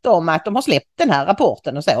korrekt om att de har släppt den här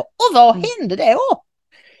rapporten och så. Och vad hände då?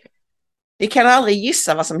 Vi kan aldrig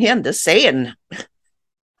gissa vad som hände sen.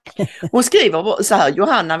 Hon skriver så här,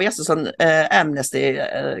 Johanna Westersson, Amnesty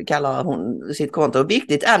kallar hon sitt konto,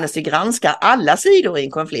 viktigt, Amnesty granskar alla sidor i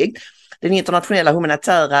en konflikt. Den internationella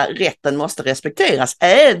humanitära rätten måste respekteras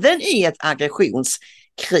även i ett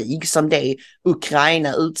aggressionskrig som det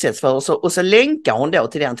Ukraina utsätts för. Och så länkar hon då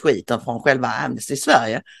till den tweeten från själva Amnesty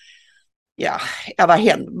Sverige. Ja,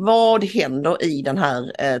 vad händer i den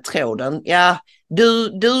här tråden? Ja,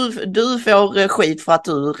 du får skit för att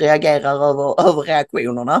du reagerar över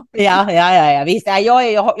reaktionerna. Ja, visst.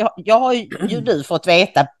 Jag har ju du fått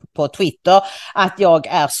veta på Twitter att jag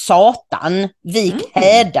är satan, vik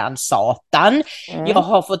hädan satan. Jag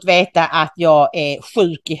har fått veta att jag är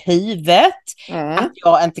sjuk i huvudet, att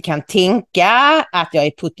jag inte kan tänka, att jag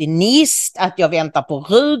är putinist, att jag väntar på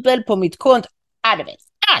rubel på mitt konto.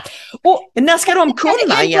 Och, när ska de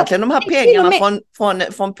komma egentligen, de här pengarna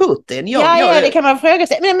från Putin? Ja, det kan man fråga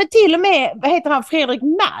sig. Men till och med, vad heter han, Fredrik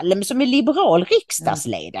Malm, som är liberal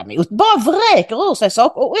riksdagsledamot, bara vräker ur sig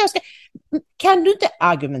saker. Och kan du inte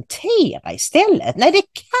argumentera istället? Nej, det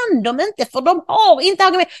kan de inte, för de har inte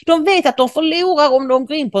argument. De vet att de förlorar om de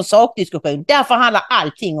går in på en sakdiskussion. Därför handlar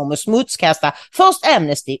allting om att smutskasta först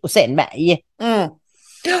Amnesty och sen mig.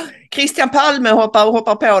 Christian Palme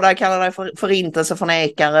hoppar på där, kallar dig för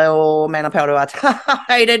förintelseförnekare och menar på då att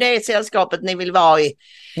är det sällskapet ni vill vara i.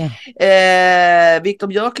 Ja. Viktor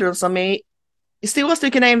Björklund, som i stora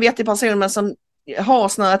stycken är en vettig person men som har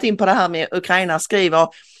snöat in på det här med Ukraina, skriver: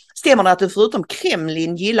 stämmer det att du förutom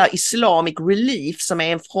Kremlin gillar Islamic Relief, som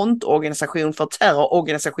är en frontorganisation för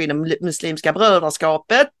terrororganisationen Muslimska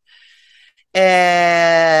brödraskapet?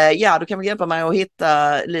 Ja, du kan väl hjälpa mig att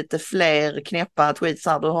hitta lite fler knäppa tweets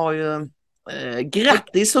här. Du har ju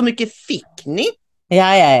grattis, hur mycket fick ni?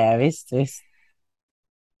 Ja, visst.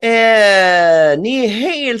 Ni är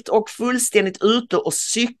helt och fullständigt ute och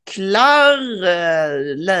cyklar.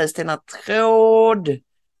 Läs denna tråd.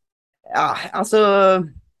 Ja, alltså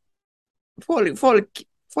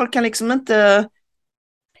folk kan liksom inte...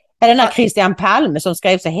 Är den här Christian Palme som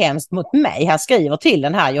skrev så hemskt mot mig, han skriver till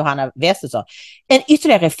den här Johanna Westesson: en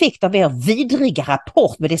ytterligare effekt av er vidriga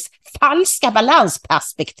rapport med dess falska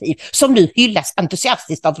balansperspektiv, som nu hyllas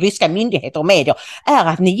entusiastiskt av ryska myndigheter och medier, är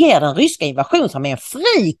att ni ger den ryska invasionsarmén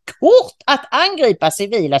frikort att angripa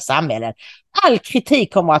civila samhällen. All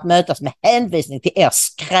kritik kommer att mötas med hänvisning till er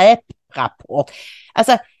skräprapport.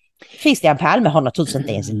 Alltså, Christian Palme har naturligtvis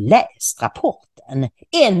inte ens läst rapporten.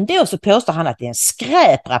 Ändå så påstår han att det är en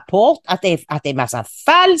skräprapport, att det är massa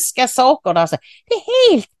falska saker. Där. Det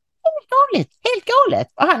är helt galet.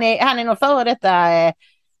 Och han är någon före detta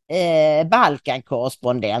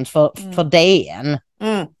Balkan-korrespondent för DN.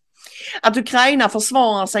 Att Ukraina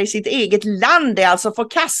försvarar sig i sitt eget land är alltså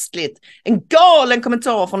förkastligt. En galen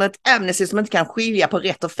kommentar från ett Amnesty som inte kan skilja på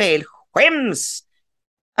rätt och fel. Skäms!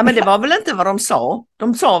 Ja, men det var väl inte vad de sa.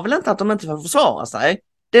 De sa väl inte att de inte får försvara sig.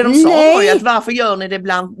 Det de sa var ju att varför gör ni det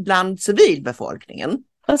bland civilbefolkningen?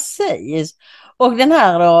 Precis. Och den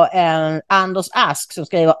här då, Anders Ask som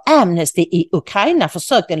skriver: Amnesty i Ukraina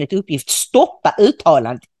försökte enligt uppgift stoppa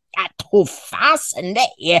uttalandet. Jag tror fasen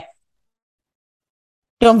det.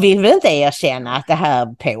 De vill väl inte erkänna att det här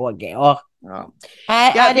pågår. Ja.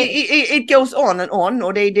 It goes on and on,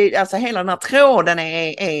 och det alltså hela den här tråden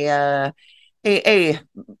är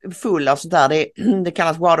full av sådär, det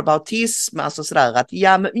kallas whataboutism, alltså sådär att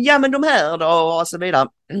ja men de här då och så vidare.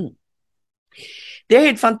 Det är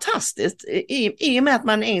helt fantastiskt i och med att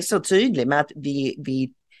man är så tydlig med att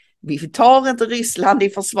vi tar inte Ryssland i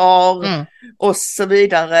försvar och så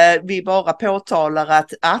vidare. Vi bara påtalar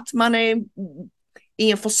att man är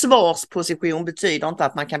i en försvarsposition betyder inte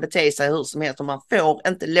att man kan bete sig hur som helst, och man får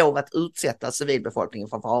inte lov att utsätta civilbefolkningen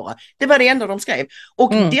för fara. Det var det enda de skrev.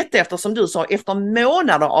 Och detta efter, som du sa, efter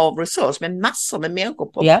månader av research med massor med människor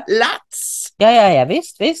på plats. Ja,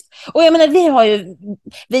 visst. Och jag menar, vi har ju,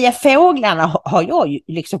 via fåglarna har jag ju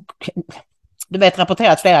liksom... Du vet,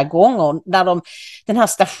 rapporterat flera gånger när den här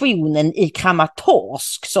stationen i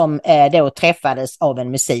Kramatorsk som då träffades av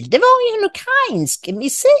en missil. Det var ju en ukrainsk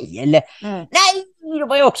missil. Nej, då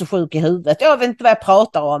var jag också sjuk i huvudet. Jag vet inte vad jag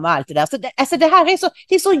pratar om och allt det där. Så det här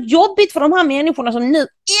är så jobbigt för de här människorna som nu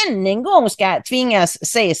än en gång ska tvingas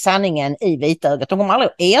se sanningen i vitögat. De kommer aldrig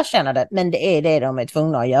att erkänna det, men det är det de är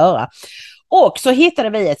tvungna att göra. Och så hittade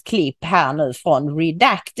vi ett klipp här nu från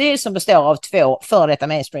Redacted som består av 2 före detta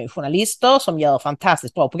mainstream-journalister som gör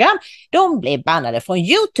fantastiskt bra program. De blev bannade från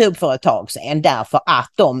YouTube för ett tag sedan därför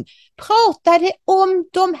att de pratade om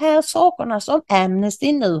de här sakerna som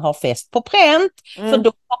Amnesty nu har fäst på pränt. För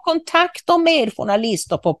de har kontakter med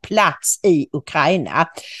journalister på plats i Ukraina.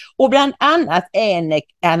 Och bland annat en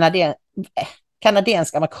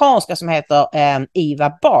kanadensk-amerikanska som heter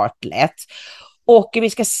Eva Bartlett. Och vi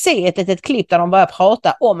ska se ett litet klipp där de börjar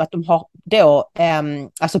prata om att de har då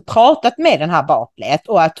alltså pratat med den här Bartlett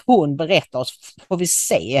och att hon berättar oss, får vi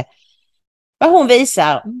se vad hon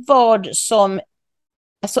visar, vad som,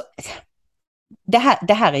 alltså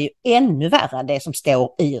det här är ju ännu värre än det som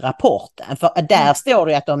står i rapporten, för där står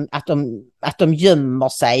det att de gömmer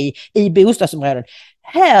sig i bostadsområden.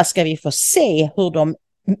 Här ska vi få se hur de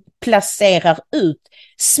placerar ut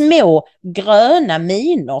små gröna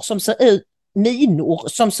minor som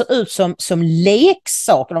ser ut som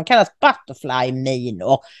leksaker. De kallas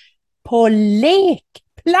butterfly-minor på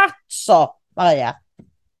lekplatser, Maria.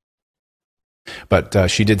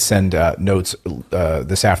 But she did send notes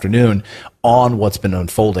this afternoon on what's been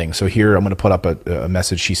unfolding. So here I'm going to put up a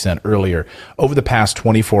message she sent earlier. Over the past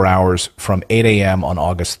 24 hours from 8 a.m. on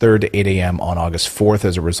August 3rd to 8 a.m. on August 4th,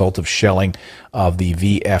 as a result of shelling of the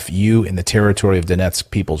VFU in the territory of Donetsk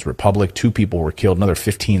People's Republic, 2 people were killed. Another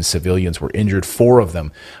 15 civilians were injured, 4 of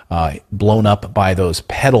them blown up by those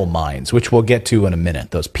pedal mines, which we'll get to in a minute.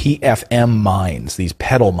 Those PFM mines, these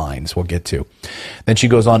pedal mines we'll get to. Then she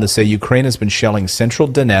goes on to say, Ukraine has been shelling central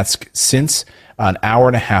Donetsk since an hour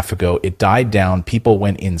and a half ago. It died down. People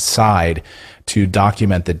went inside to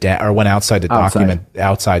document went outside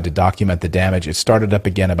to document the damage. It started up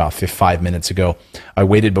again about 5 minutes ago. I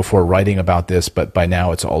waited before writing about this, but by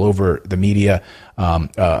now it's all over the media.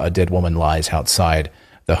 A dead woman lies outside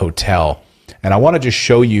the hotel. And I want to just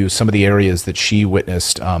show you some of the areas that she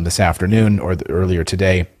witnessed this afternoon or earlier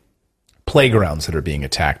today. Playgrounds that are being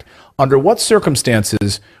attacked. Under what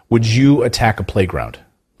circumstances would you attack a playground?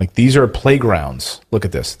 Like, these are playgrounds. Look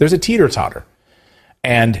at this. There's a teeter-totter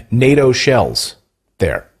and NATO shells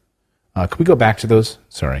there. Can we go back to those?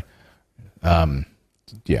 Sorry.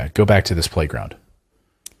 Go back to this playground.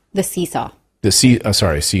 The seesaw.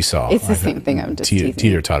 Seesaw. It's the same thing. I'm just teasing.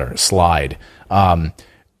 Teeter-totter, slide.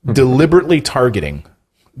 Deliberately targeting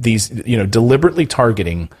these, deliberately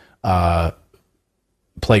targeting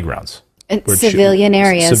playgrounds. Civilian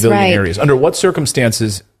areas, right. Areas. Under what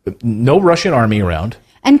circumstances? No Russian army around.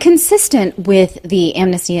 And consistent with the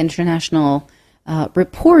Amnesty International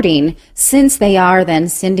reporting, since they are then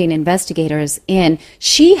sending investigators in,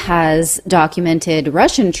 she has documented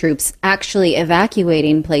Russian troops actually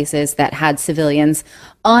evacuating places that had civilians,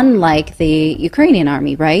 unlike the Ukrainian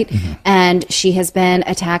army, right? Mm-hmm. And she has been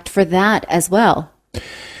attacked for that as well.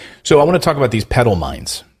 So I want to talk about these pedal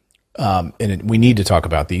mines. And we need to talk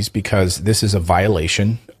about these because this is a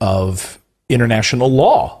violation of international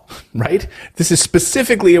law, right? This is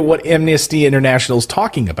specifically what Amnesty International is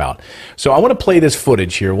talking about. So I want to play this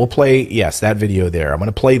footage here. We'll play, yes, that video there. I'm going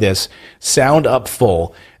to play this, sound up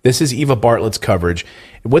full. This is Eva Bartlett's coverage.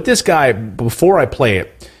 What this guy, before I play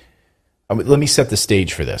it, let me set the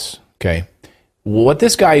stage for this, okay? What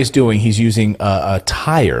this guy is doing, he's using a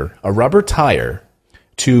rubber tire,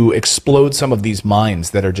 to explode some of these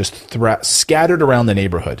mines that are just scattered around the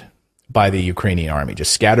neighborhood by the Ukrainian army,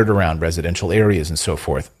 just scattered around residential areas and so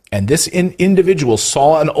forth. And this individual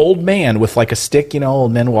saw an old man with like a stick,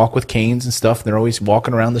 old men walk with canes and stuff. And they're always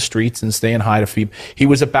walking around the streets and staying high to feed. He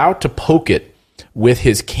was about to poke it with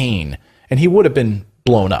his cane, and he would have been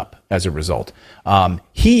blown up as a result.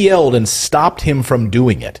 He yelled and stopped him from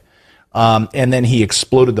doing it. And then he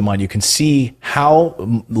exploded the mine. You can see how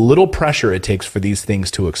little pressure it takes for these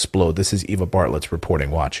things to explode. This is Eva Bartlett's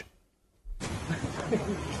reporting. Watch.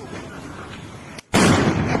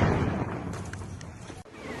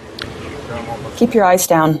 Keep your eyes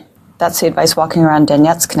down. That's the advice walking around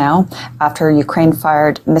Donetsk now, after Ukraine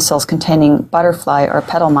fired missiles containing butterfly or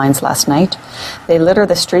petal mines last night. They litter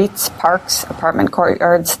the streets, parks, apartment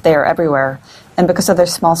courtyards. They are everywhere. And because of their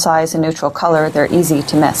small size and neutral color, they're easy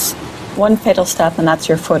to miss. One fatal step and that's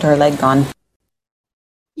your foot or leg gone.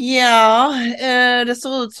 Ja, det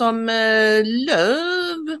ser ut som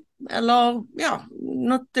löv eller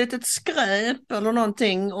något litet skräp eller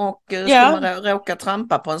någonting, och ska man råka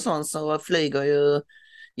trampa på en sån så flyger ju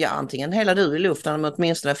antingen hela du i luften eller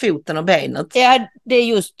åtminstone foten och benet. Ja, det är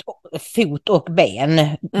just fot och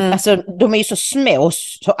ben. Alltså de är ju så små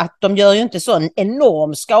så att de gör ju inte sån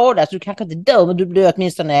enorm skada, så du kanske inte dör, men du blir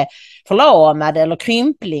åtminstone förlamad eller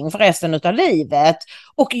krympling för resten av livet.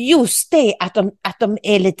 Och just det att de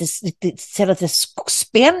är ser lite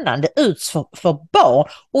spännande ut för barn.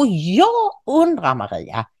 Och jag undrar,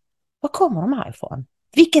 Maria, var kommer de här ifrån?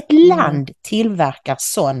 Vilket land tillverkar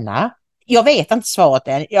såna? Jag vet inte svaret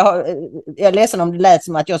än. Jag är ledsen om det lät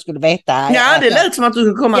som att jag skulle veta. Ja, det lät som att du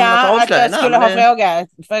skulle komma med något avslöjande. Ja, att jag skulle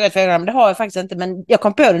ha frågat, men det har jag faktiskt inte. Men jag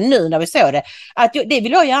kom på det nu när vi såg det. Det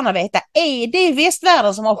vill jag gärna veta. Är det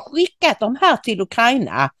västvärlden som har skickat de här till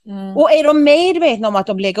Ukraina? Och är de medvetna om att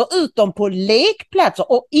de lägger ut dem på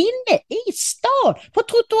lekplatser och inne i stan, på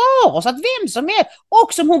trottoarer, så att vem som är,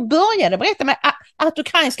 och som hon började berätta med, att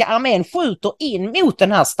ukrainska armén skjuter in mot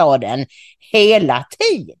den här staden hela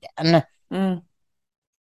tiden.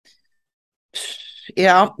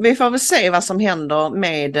 Ja, vi får väl se vad som händer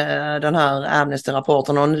med den här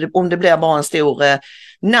Amnesty-rapporten, om det blir bara en stor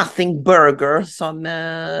nothing burger som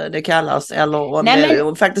det kallas, eller om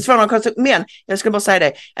det faktiskt får någon konsekvens. Men jag ska bara säga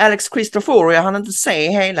det, Alex Christoforou, jag hann inte se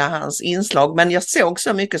hela hans inslag, men jag såg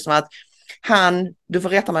så mycket som att du får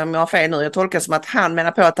rätta mig om jag har fel nu, jag tolkar som att han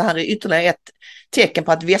menar på att det här är ytterligare ett tecken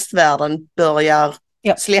på att västvärlden börjar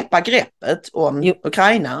släppa greppet om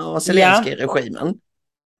Ukraina och Zelenskyj-regimen.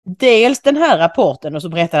 Dels den här rapporten, och så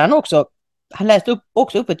berättar han också han läste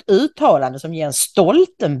också upp ett uttalande som Jens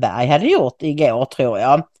Stoltenberg hade gjort igår, tror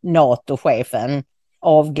jag. NATO-chefen,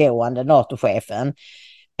 avgående NATO-chefen.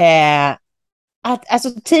 Alltså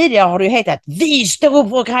tidigare har det ju hetat att vi står upp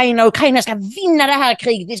för Ukraina och Ukraina ska vinna det här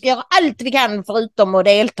kriget. Vi ska göra allt vi kan förutom att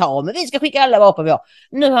delta, men vi ska skicka alla vapen vi har.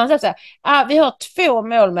 Nu har han sagt så här, vi har 2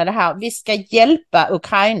 mål med det här. Vi ska hjälpa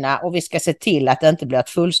Ukraina och vi ska se till att det inte blir ett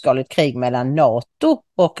fullskaligt krig mellan NATO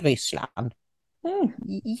och Ryssland.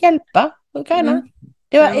 Hjälpa Ukraina.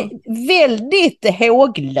 Det var väldigt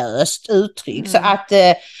håglöst uttryck. Så att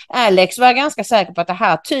Alex var ganska säker på att det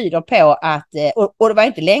här tyder på att, och det var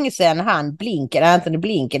inte länge sedan Anthony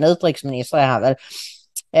Blinken, utrikesminister är han väl,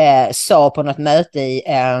 sa på något möte i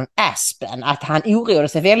Aspen att han oroade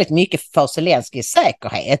sig väldigt mycket för Zelenskyjs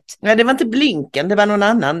säkerhet. Nej, det var inte Blinken, det var någon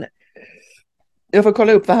annan. Jag får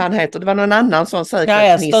kolla upp vad han heter. Det var någon annan sån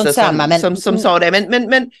säkerhetsminister som sa det.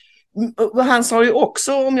 Men han sa ju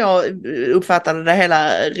också, om jag uppfattade det hela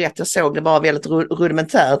rätt, jag såg det bara väldigt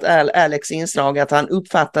rudimentärt, Alex inslag, att han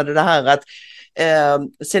uppfattade det här att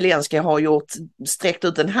Zelenskyj har sträckt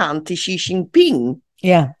ut en hand till Xi Jinping,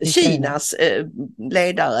 Kinas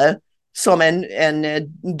ledare, som en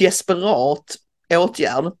desperat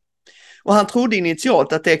åtgärd. Och han trodde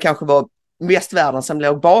initialt att det kanske var västvärlden som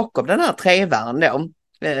låg bakom den här trevärn då.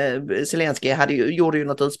 Zelenskyj gjorde ju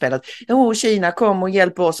något utspel att Kina kom och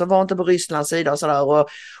hjälpte oss och var inte på Rysslands sida och sådär,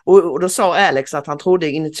 och då sa Alex att han trodde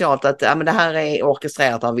initialt att men det här är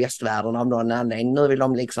orkestrerat av västvärlden av någon anledning, nu vill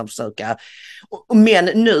de liksom försöka, men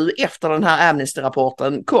nu efter den här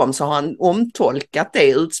Amnestyrapporten kom så har han omtolkat det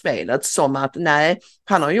utspelet som att nej,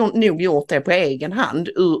 han har nog gjort det på egen hand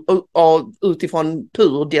utifrån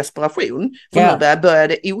pur desperation, för nu börjar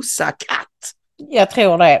det osa katt. Jag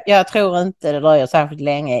tror det. Jag tror inte det dröjer särskilt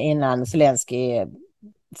länge innan Zelenskyj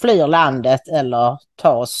flyr landet eller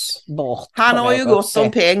tas bort. Han har ju gått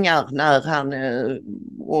om pengar när han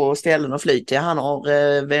och ställen och flyt. Han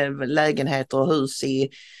har lägenheter och hus i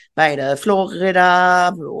Florida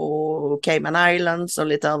och Cayman Islands och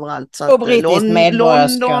lite överallt. Så och brittiskt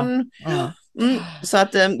medborgarskap. London. Så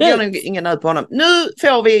att det är nog ingen nöd på honom. Nu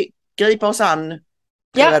får vi gripa oss an.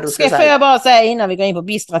 Får jag bara säga innan vi går in på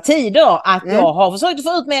bistra tider att jag har försökt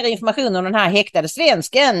få ut mer information om den här häktade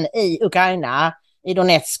svensken i Ukraina, i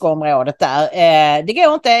Donetsk-området där. Det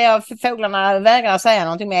går inte, fåglarna vägrar säga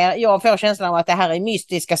någonting mer. Jag får känslan av att det här är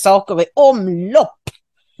mystiska saker i omlopp.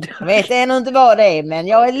 Jag vet ännu inte vad det är, men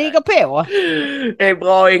jag ligger på. Det är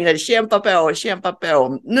bra, Ingrid, kämpa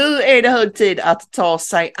på. Nu är det hög tid att ta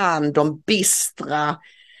sig an de bistra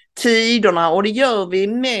tiderna, och det gör vi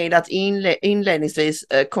med att inledningsvis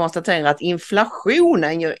konstatera att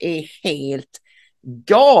inflationen ju är helt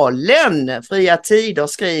galen. Fria Tider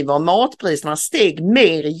skriver matpriserna steg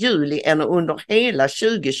mer i juli än under hela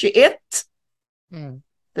 2021.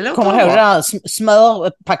 Kommer ihåg det där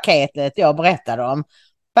smörpaketet jag berättade om?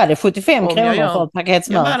 Var det 75 kronor för ett paket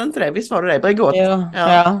smör? Jag var inte det, visst var det Bregott?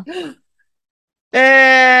 Ja.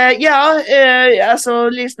 Alltså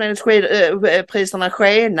livsmedelspriserna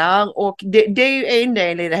skenar, och det är ju en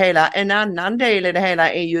del i det hela. En annan del i det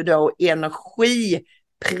hela är ju då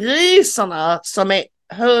energipriserna som är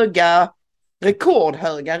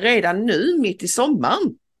rekordhöga redan nu mitt i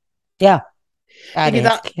sommaren.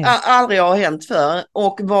 Vilket aldrig har hänt förr.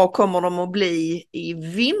 Och vad kommer de att bli i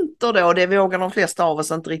vinter då? Det vågar de flesta av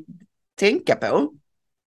oss inte riktigt tänka på.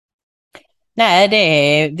 Nej,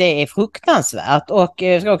 det är fruktansvärt, och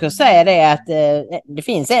jag ska också säga det att det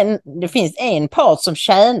finns en part som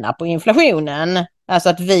tjänar på inflationen. Alltså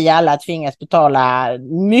att vi alla tvingas betala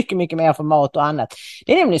mycket, mycket mer för mat och annat.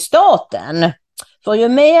 Det är nämligen staten. För ju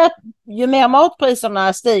mer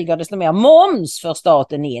matpriserna stiger, desto mer moms för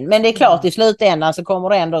staten in. Men det är klart, i slutändan så kommer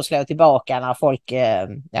det ändå slå tillbaka när folk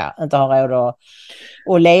inte har råd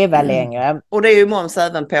att leva längre. Och det är ju moms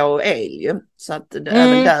även på el ju. Så att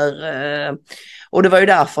även där, och det var ju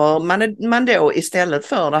därför man då istället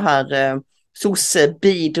för det här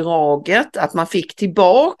SOS-bidraget, att man fick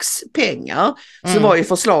tillbaks pengar, så var ju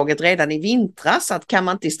förslaget redan i vintras att kan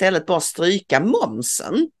man inte istället bara stryka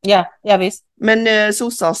momsen? Ja visst. Men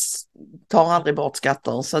sossar tar aldrig bort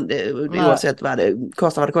skatter, så oavsett vad det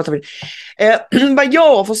kostar, vad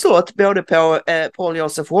jag har förstått både på Paul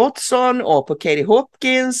Joseph Watson och på Katie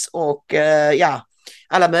Hopkins och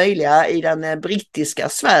alla möjliga i den brittiska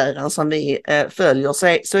sfären som vi följer,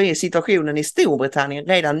 så är situationen i Storbritannien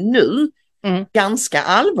redan nu ganska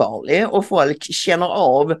allvarlig, och folk känner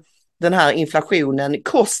av den här inflationen,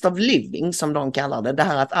 cost of living som de kallar det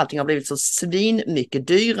här att allting har blivit så svin mycket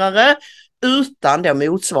dyrare utan då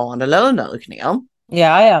motsvarande löneökningar.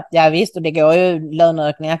 Ja visst, och det går ju,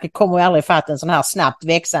 löneökningar kommer ju aldrig fatt en sån här snabbt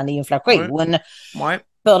växande inflation.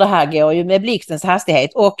 För det här går ju med blixtens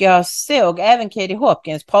hastighet. Och jag såg även Katie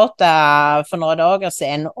Hopkins prata för några dagar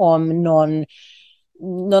sedan om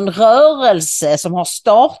någon rörelse som har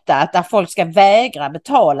startat där folk ska vägra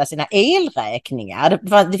betala sina elräkningar.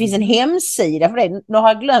 Det finns en hemsida för det. Nu har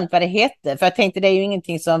jag glömt vad det hette, för jag tänkte det är ju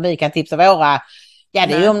ingenting som vi kan tipsa våra. Ja,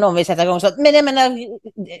 det är ju om någon vill sätta igång så. Men jag menar,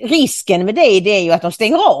 risken med det är ju att de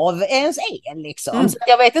stänger av ens el liksom. Så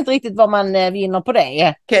jag vet inte riktigt vad man vinner på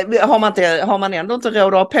det. Okay, har man ändå inte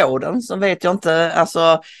råd att ha på den, så vet jag inte,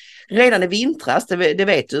 alltså redan i vintras, det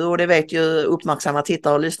vet du, och det vet ju uppmärksamma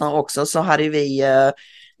tittare och lyssnare också, så hade vi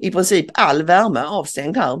i princip all värme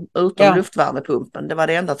avstängd här, utom luftvärmepumpen. Det var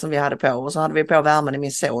det enda som vi hade på, och så hade vi på värmen i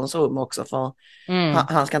min sons rum också, för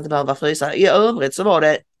han ska inte behöva frysa. I övrigt så var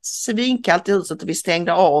det svinkallt i huset och vi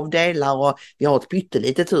stängde av delar, och vi har ett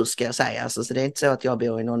pyttelitet hus ska jag säga, alltså, så det är inte så att jag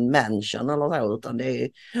bor i någon mansion eller så, utan det är...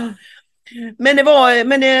 Men det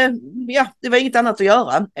var inget annat att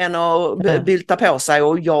göra än att bylta på sig,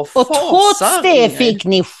 och jag fasar. Och trots det fick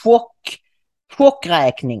ni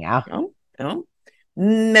chockräkningar. Ja.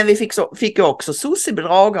 Men vi fick också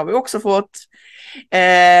socialbidrag, har vi också fått.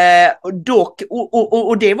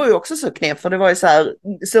 Och det var ju också så knäpp, för det var ju så här,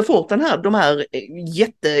 så fort de här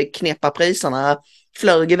jätteknäppa priserna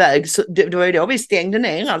flög iväg, så det var ju då vi stängde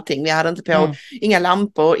ner allting. Vi hade inte på inga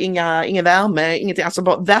lampor, ingen värme, ingenting, alltså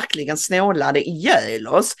bara verkligen snålade ihjäl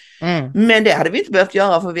oss. Men det hade vi inte behövt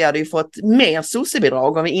göra, för vi hade ju fått mer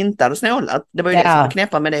socialbidrag om vi inte hade snålat. Det var ju det som var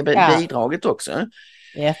knäppa med det bidraget också.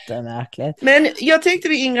 Jättemärkligt. Men jag tänkte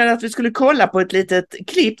Ingrid att vi skulle kolla på ett litet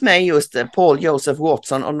klipp med just Paul Joseph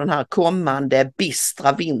Watson om den här kommande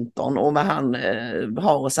bistra vintern och vad han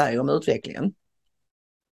har att säga om utvecklingen.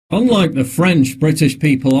 Unlike the French, British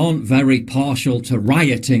people aren't very partial to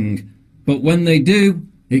rioting, but when they do,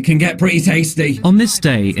 it can get pretty tasty. On this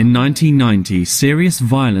day in 1990, serious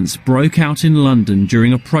violence broke out in London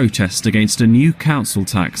during a protest against a new council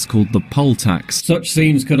tax called the poll tax. Such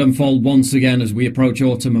scenes could unfold once again as we approach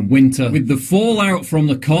autumn and winter, with the fallout from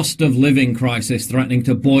the cost of living crisis threatening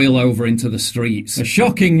to boil over into the streets. A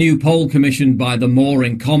shocking new poll commissioned by the More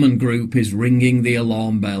in Common group is ringing the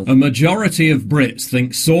alarm bell. A majority of Brits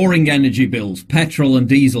think soaring energy bills, petrol and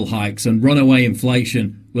diesel hikes and runaway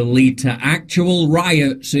inflation will lead to actual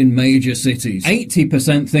riots in major cities.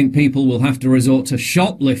 80% think people will have to resort to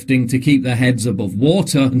shoplifting to keep their heads above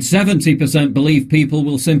water, and 70% believe people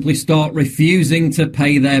will simply start refusing to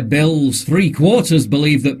pay their bills. 3/4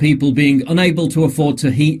 believe that people being unable to afford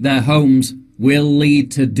to heat their homes will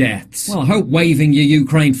lead to deaths. Well, I hope waving your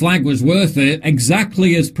Ukraine flag was worth it,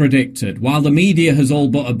 exactly as predicted. While the media has all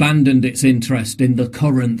but abandoned its interest in the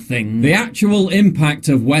current thing, the actual impact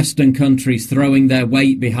of Western countries throwing their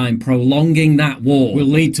weight behind prolonging that war will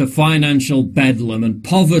lead to financial bedlam and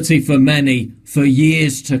poverty for many for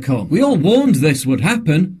years to come. We all warned this would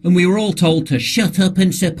happen, and we were all told to shut up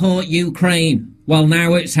and support Ukraine. Well,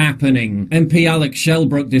 now it's happening. MP Alex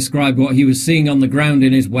Shellbrook described what he was seeing on the ground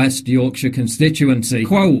in his West Yorkshire constituency.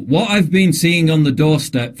 Quote, "What I've been seeing on the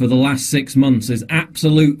doorstep for the last 6 months is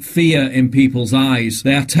absolute fear in people's eyes.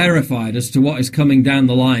 They are terrified as to what is coming down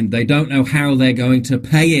the line. They don't know how they're going to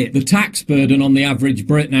pay it. The tax burden on the average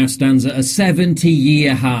Brit now stands at a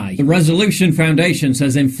 70-year high. The Resolution Foundation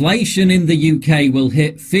says inflation in the UK will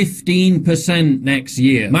hit 15% next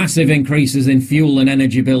year. Massive increases in fuel and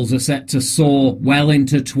energy bills are set to soar well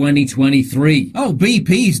into 2023. Oh,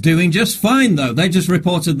 BP's doing just fine though. They just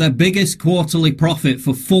reported their biggest quarterly profit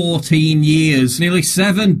for 14 years. Nearly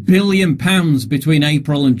 £7 billion between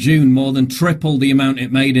April and June, more than triple the amount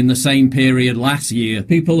it made in the same period last year.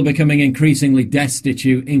 People are becoming increasingly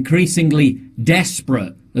destitute, increasingly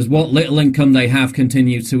desperate, as what little income they have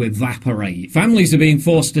continues to evaporate. Families are being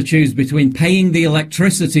forced to choose between paying the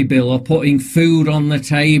electricity bill or putting food on the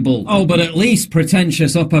table. Oh, but at least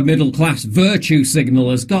pretentious upper middle class virtue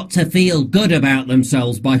signalers got to feel good about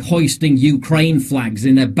themselves by hoisting Ukraine flags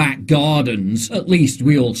in their back gardens. At least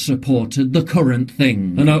we all supported the current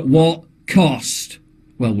thing. And at what cost?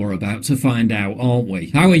 Well, we're about to find out, aren't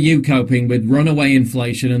we? How are you coping with runaway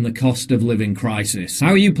inflation and the cost of living crisis?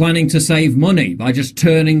 How are you planning to save money? By just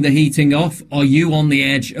turning the heating off? Are you on the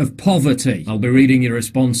edge of poverty? I'll be reading your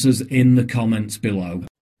responses in the comments below.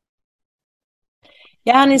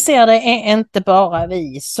 Ja, ni ser, det är inte bara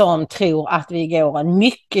vi som tror att vi går en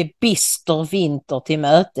mycket bister vinter till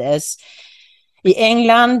mötes. I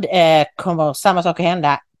England kommer samma sak att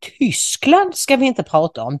hända. Tyskland ska vi inte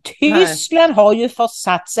prata om. Tyskland har ju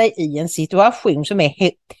försatt sig i en situation som är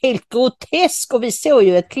helt grotesk, och vi såg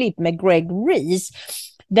ju ett klipp med Greg Rees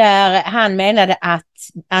där han menade att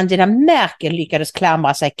Angela Merkel lyckades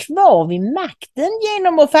klamra sig kvar vid makten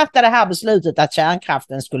genom att fatta det här beslutet att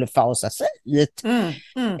kärnkraften skulle fasas ut.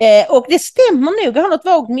 Och det stämmer nog, jag har något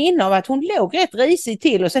vagt minne av att hon låg rätt risigt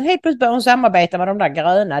till och sen helt plötsligt började hon samarbeta med de där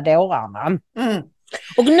gröna dårarna.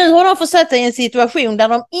 Och nu har de försatt i en situation där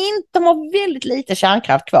de inte har väldigt lite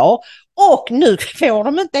kärnkraft kvar. Och nu får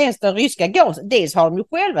de inte ens den ryska gasen. Dels har de ju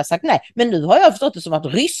själva sagt nej. Men nu har jag förstått det som att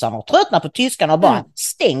ryssarna har tröttnat på tyskarna och bara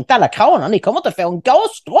stängt alla kranar. Ni kommer inte få en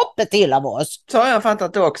gasdroppe till av oss. Så har jag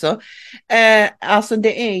fattat det också. Alltså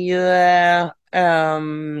det är ju...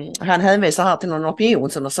 han hänvisar här till någon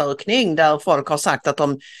opinionsundersökning där folk har sagt att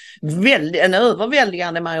en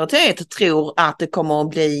överväldigande majoritet tror att det kommer att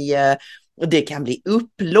bli... Det kan bli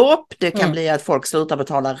upplopp, det kan bli att folk slutar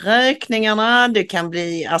betala räkningarna, det kan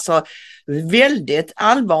bli alltså väldigt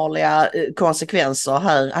allvarliga konsekvenser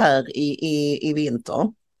här i vinter.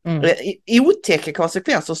 Otäcka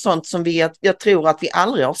konsekvenser, sånt som jag tror att vi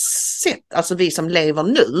aldrig har sett, alltså vi som lever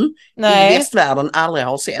nu i västvärlden aldrig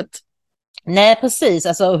har sett. Nej, precis.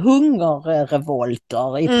 Alltså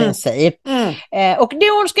hungerrevolter i princip. Och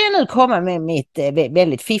då ska jag nu komma med mitt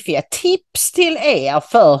väldigt fiffiga tips till er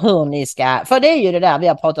för hur ni ska... För det är ju det där vi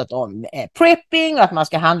har pratat om, prepping och att man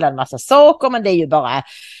ska handla en massa saker, men det är ju bara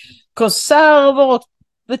konserver och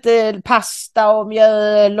pasta och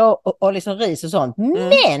mjöl och liksom ris och sånt.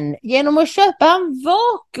 Men genom att köpa en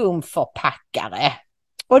vakuumförpackare.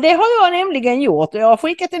 Och det har jag nämligen gjort och jag har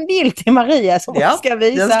skickat en bild till Maria som jag ska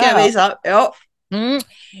visa. Den ska jag visa, ja.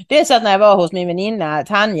 Det är så att när jag var hos min väninna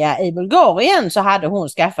Tanja i Bulgarien så hade hon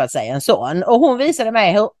skaffat sig en sån. Och hon visade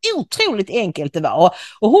mig hur otroligt enkelt det var.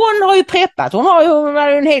 Och hon har ju preppat, hon har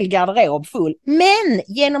ju en hel garderob full. Men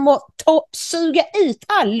genom att suga ut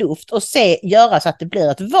all luft och göra så att det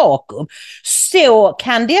blir ett vakuum så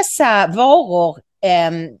kan dessa varor...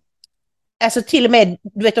 Alltså till och med,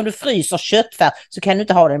 du vet om du fryser köttfärs så kan du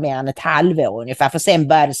inte ha den mer än ett halvår ungefär. För sen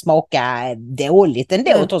börjar det smaka dåligt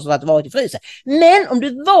ändå trots att det varit i frysen. Men om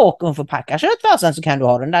du vakuumförpackar köttfärsen så kan du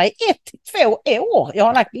ha den där i 1-2 år. Jag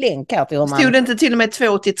har lagt länk här till hur man... Stod det inte till och med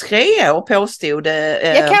 2-3 år påstod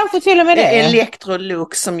det? Ja, kanske till och med det.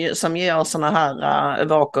 Electrolux som gör såna här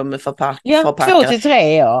vakuumförpackare. Ja,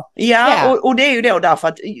 2-3 år. Ja. Och det är ju då därför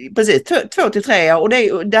att, precis, 2-3 år. Och det är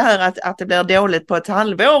ju det här att det blir dåligt på ett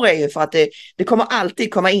halvår är ju för att det kommer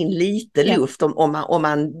alltid komma in lite luft om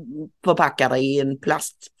man förpackar det i en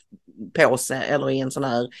plastpåse eller i en sån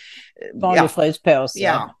här vanlig fryspåse.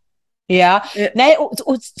 Ja, nej,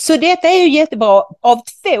 så detta är ju jättebra av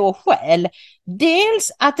 2 skäl.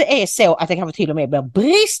 Dels att det är så att det kanske till och med blir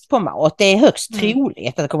brist på mat. Det är högst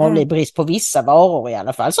troligt att det kommer att bli brist på vissa varor i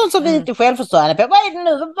alla fall. Sånt som vi inte självförsörjande på. Vad är det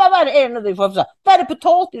nu? Vad är det nu vi får försörja? Vad är det?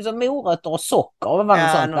 Potatis och morötter och socker? Vad var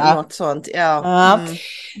det sånt? Något sånt, ja.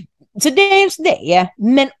 Så dels det,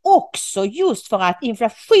 men också just för att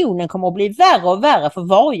inflationen kommer att bli värre och värre för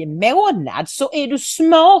varje månad. Så är du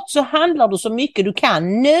smart så handlar du så mycket du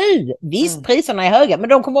kan nu. Visst, priserna är höga, men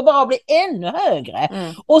de kommer bara att bli ännu högre.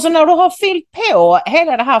 Och så när du har fyllt på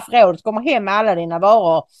hela det här förrådet, kommer hem med alla dina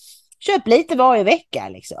varor, köp lite varje vecka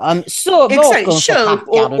liksom. Så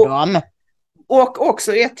vakuumförpackar du dem. Och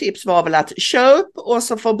också ett tips var väl att köp och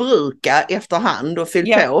så förbruka efterhand och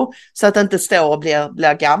fyll på så att det inte står och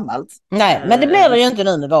blir gammalt. Nej, men det blir det ju inte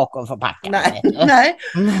nu med vakuumförpackare. Nej.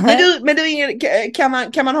 Men du,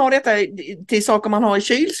 kan man ha detta till saker man har i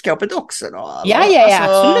kylskåpet också då? Ja,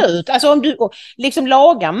 absolut. Alltså om du liksom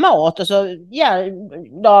lagar mat och så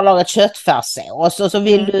du har lagat köttfärssås och så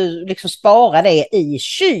vill du liksom spara det i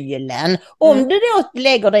kylen. Om du då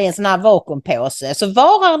lägger det i en sån här vakuumpåse så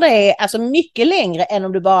varar det alltså mycket längre än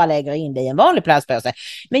om du bara lägger in det i en vanlig plastpåse.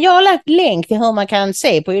 Men jag har lagt länk till hur man kan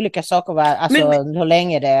se på olika saker, alltså hur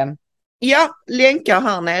länge det... Ja, länkar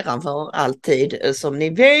här nedanför alltid som ni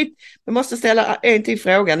vet. Vi måste ställa en till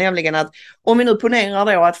fråga, nämligen att om vi nu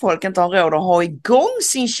ponerar då att folk inte har råd att ha igång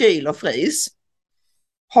sin kyl och frys,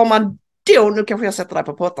 har man då, nu kanske jag sätter det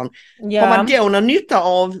på pottan, har man då någon nytta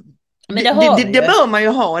av, men det bör man ju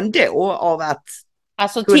ha ändå av att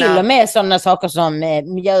alltså till och med sådana saker som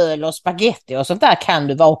mjöl och spaghetti och sånt där kan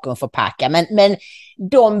du vakuumförpacka. Men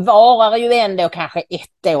de varar ju ändå kanske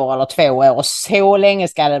 1 år eller 2 år och så länge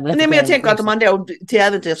ska det bli. Nej, men jag tänker att om man då till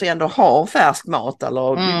äventyr så ändå har färsk mat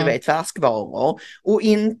eller du vet färskvaror och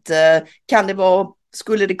inte kan det vara,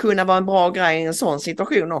 skulle det kunna vara en bra grej i en sån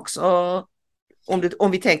situation också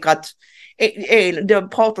om vi tänker att det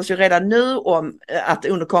pratas ju redan nu om att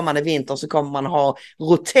under kommande vinter så kommer man ha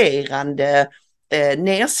roterande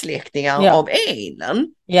nedsläckningar av elen.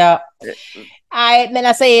 Ja. Nej, men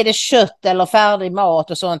alltså är det kött eller färdig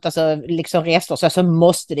mat och sånt, alltså liksom rester, så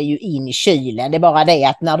måste det ju in i kylen. Det är bara det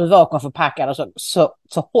att när du vaknar förpackad så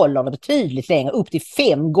håller det betydligt längre, upp till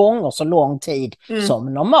 5 gånger så lång tid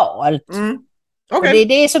som normalt. Okay. Och det är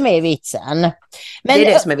det som är vitsen. Men, det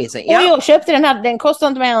är det som är vitsen, ja. Och jag köpte den kostar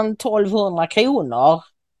inte mer än 1200 kronor.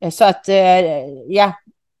 Så att,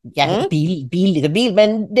 billigt,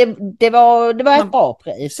 men det var ett bra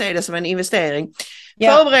pris. Se det som en investering.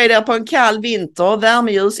 Förbered er på en kall vinter,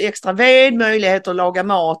 värmeljus, extra ved, möjlighet att laga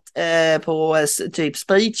mat på typ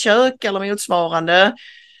spritkök eller motsvarande.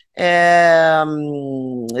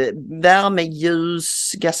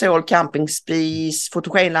 Värmeljus, gasol, campingspis,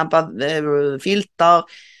 fotogenlampa, filtar,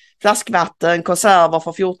 flaskvatten, konserver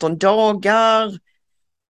för 14 dagar.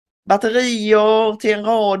 Batterier till en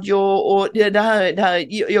radio och det här,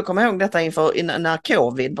 jag kommer ihåg detta inför när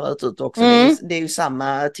covid bröt ut också. Det är ju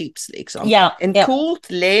samma tips liksom. En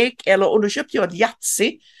kortlek, och då köpte jag ett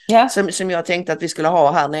Yatzy som jag tänkte att vi skulle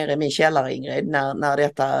ha här nere i min källare, Ingrid,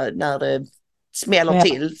 när det smäller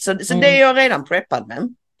till. Så det är jag redan preppad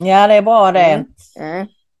med. Ja, det är bra det.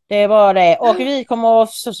 Det är bra det. Och vi kommer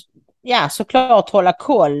såklart hålla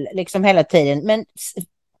koll liksom hela tiden, men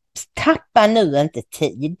tappa nu inte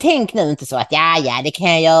tid. Tänk nu inte så att det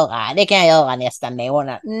kan jag göra nästa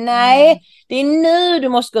månad. Nej, det är nu du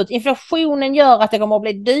måste gå ut. Inflationen gör att det kommer att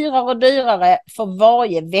bli dyrare och dyrare för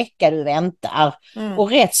varje vecka du väntar. Och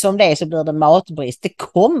rätt som det så blir det matbrist. Det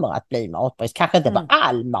kommer att bli matbrist. Kanske inte på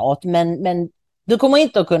all mat, men du kommer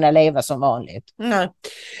inte att kunna leva som vanligt.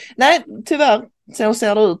 Nej, tyvärr. Så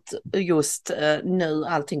ser det ut just nu.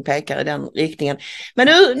 Allting pekar i den riktningen. Men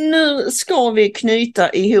nu ska vi knyta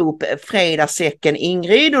ihop fredagssäcken,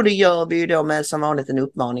 Ingrid. Och det gör vi ju då med som vanligt en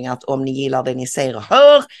uppmaning att om ni gillar det ni ser och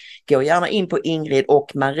hör, gå gärna in på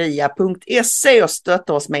ingridochmaria.se och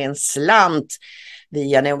stötta oss med en slant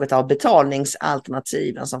via något av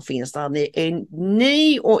betalningsalternativen som finns där. Det är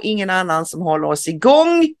ni och ingen annan som håller oss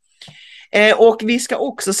igång. Och vi ska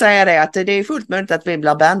också säga det att det är fullt möjligt att vi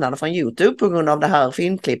blir bannade från YouTube på grund av det här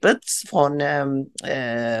filmklippet från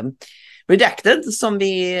Redacted som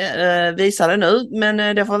vi visade nu,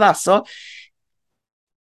 men det får vara så.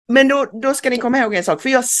 Men då ska ni komma ihåg en sak, för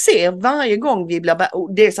jag ser varje gång vi blir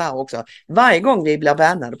det är så här också, varje gång vi blir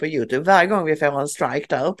bannade på YouTube, varje gång vi får en strike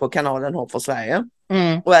där på kanalen Hopp för Sverige,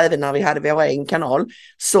 och även när vi hade vår egen kanal,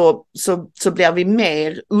 så blir vi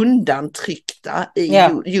mer undantryckta i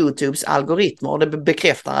YouTubes algoritmer, och det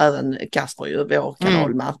bekräftar även Kasper ju, vår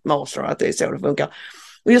kanalmaster, att det är så det funkar.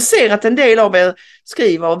 Och jag ser att en del av er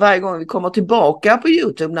skriver varje gång vi kommer tillbaka på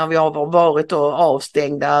YouTube när vi har varit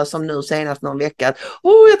avstängda, som nu senast någon vecka.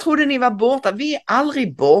 Jag trodde ni var borta. Vi är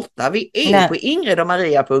aldrig borta. Vi är på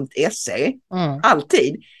ingridochmaria.se.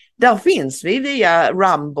 Alltid. Där finns vi via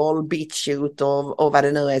Rumble, BitChute och vad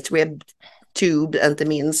det nu är, WebTube inte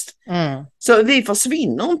minst. Så vi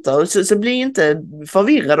försvinner inte. Så bli inte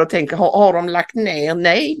förvirrad och tänka, har de lagt ner?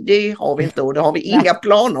 Nej, det har vi inte, och det har vi inga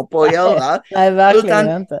planer på att göra. Nej, verkligen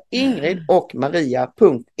utan inte.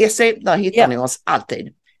 ingridochmaria.se, där hittar ni oss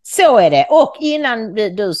alltid. Så är det. Och innan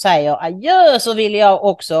du säger adjö så vill jag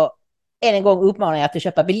också än en gång uppmana er att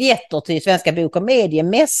köpa biljetter till Svenska bok- och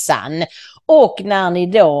mediemässan. Och när ni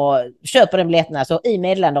då köper den biljetterna, så i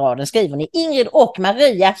meddelanderaden skriver ni Ingrid och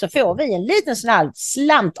Maria, så får vi en liten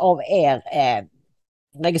slant av er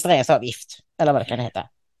registreringsavgift. Eller vad det kan heta.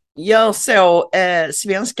 Gör så,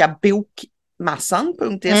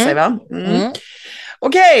 svenskabokmassan.se va?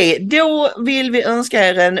 Okej, då vill vi önska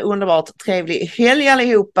er en underbart trevlig helg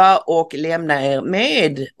allihopa och lämna er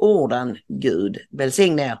med orden Gud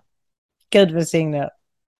välsigne er. Gud välsigne er.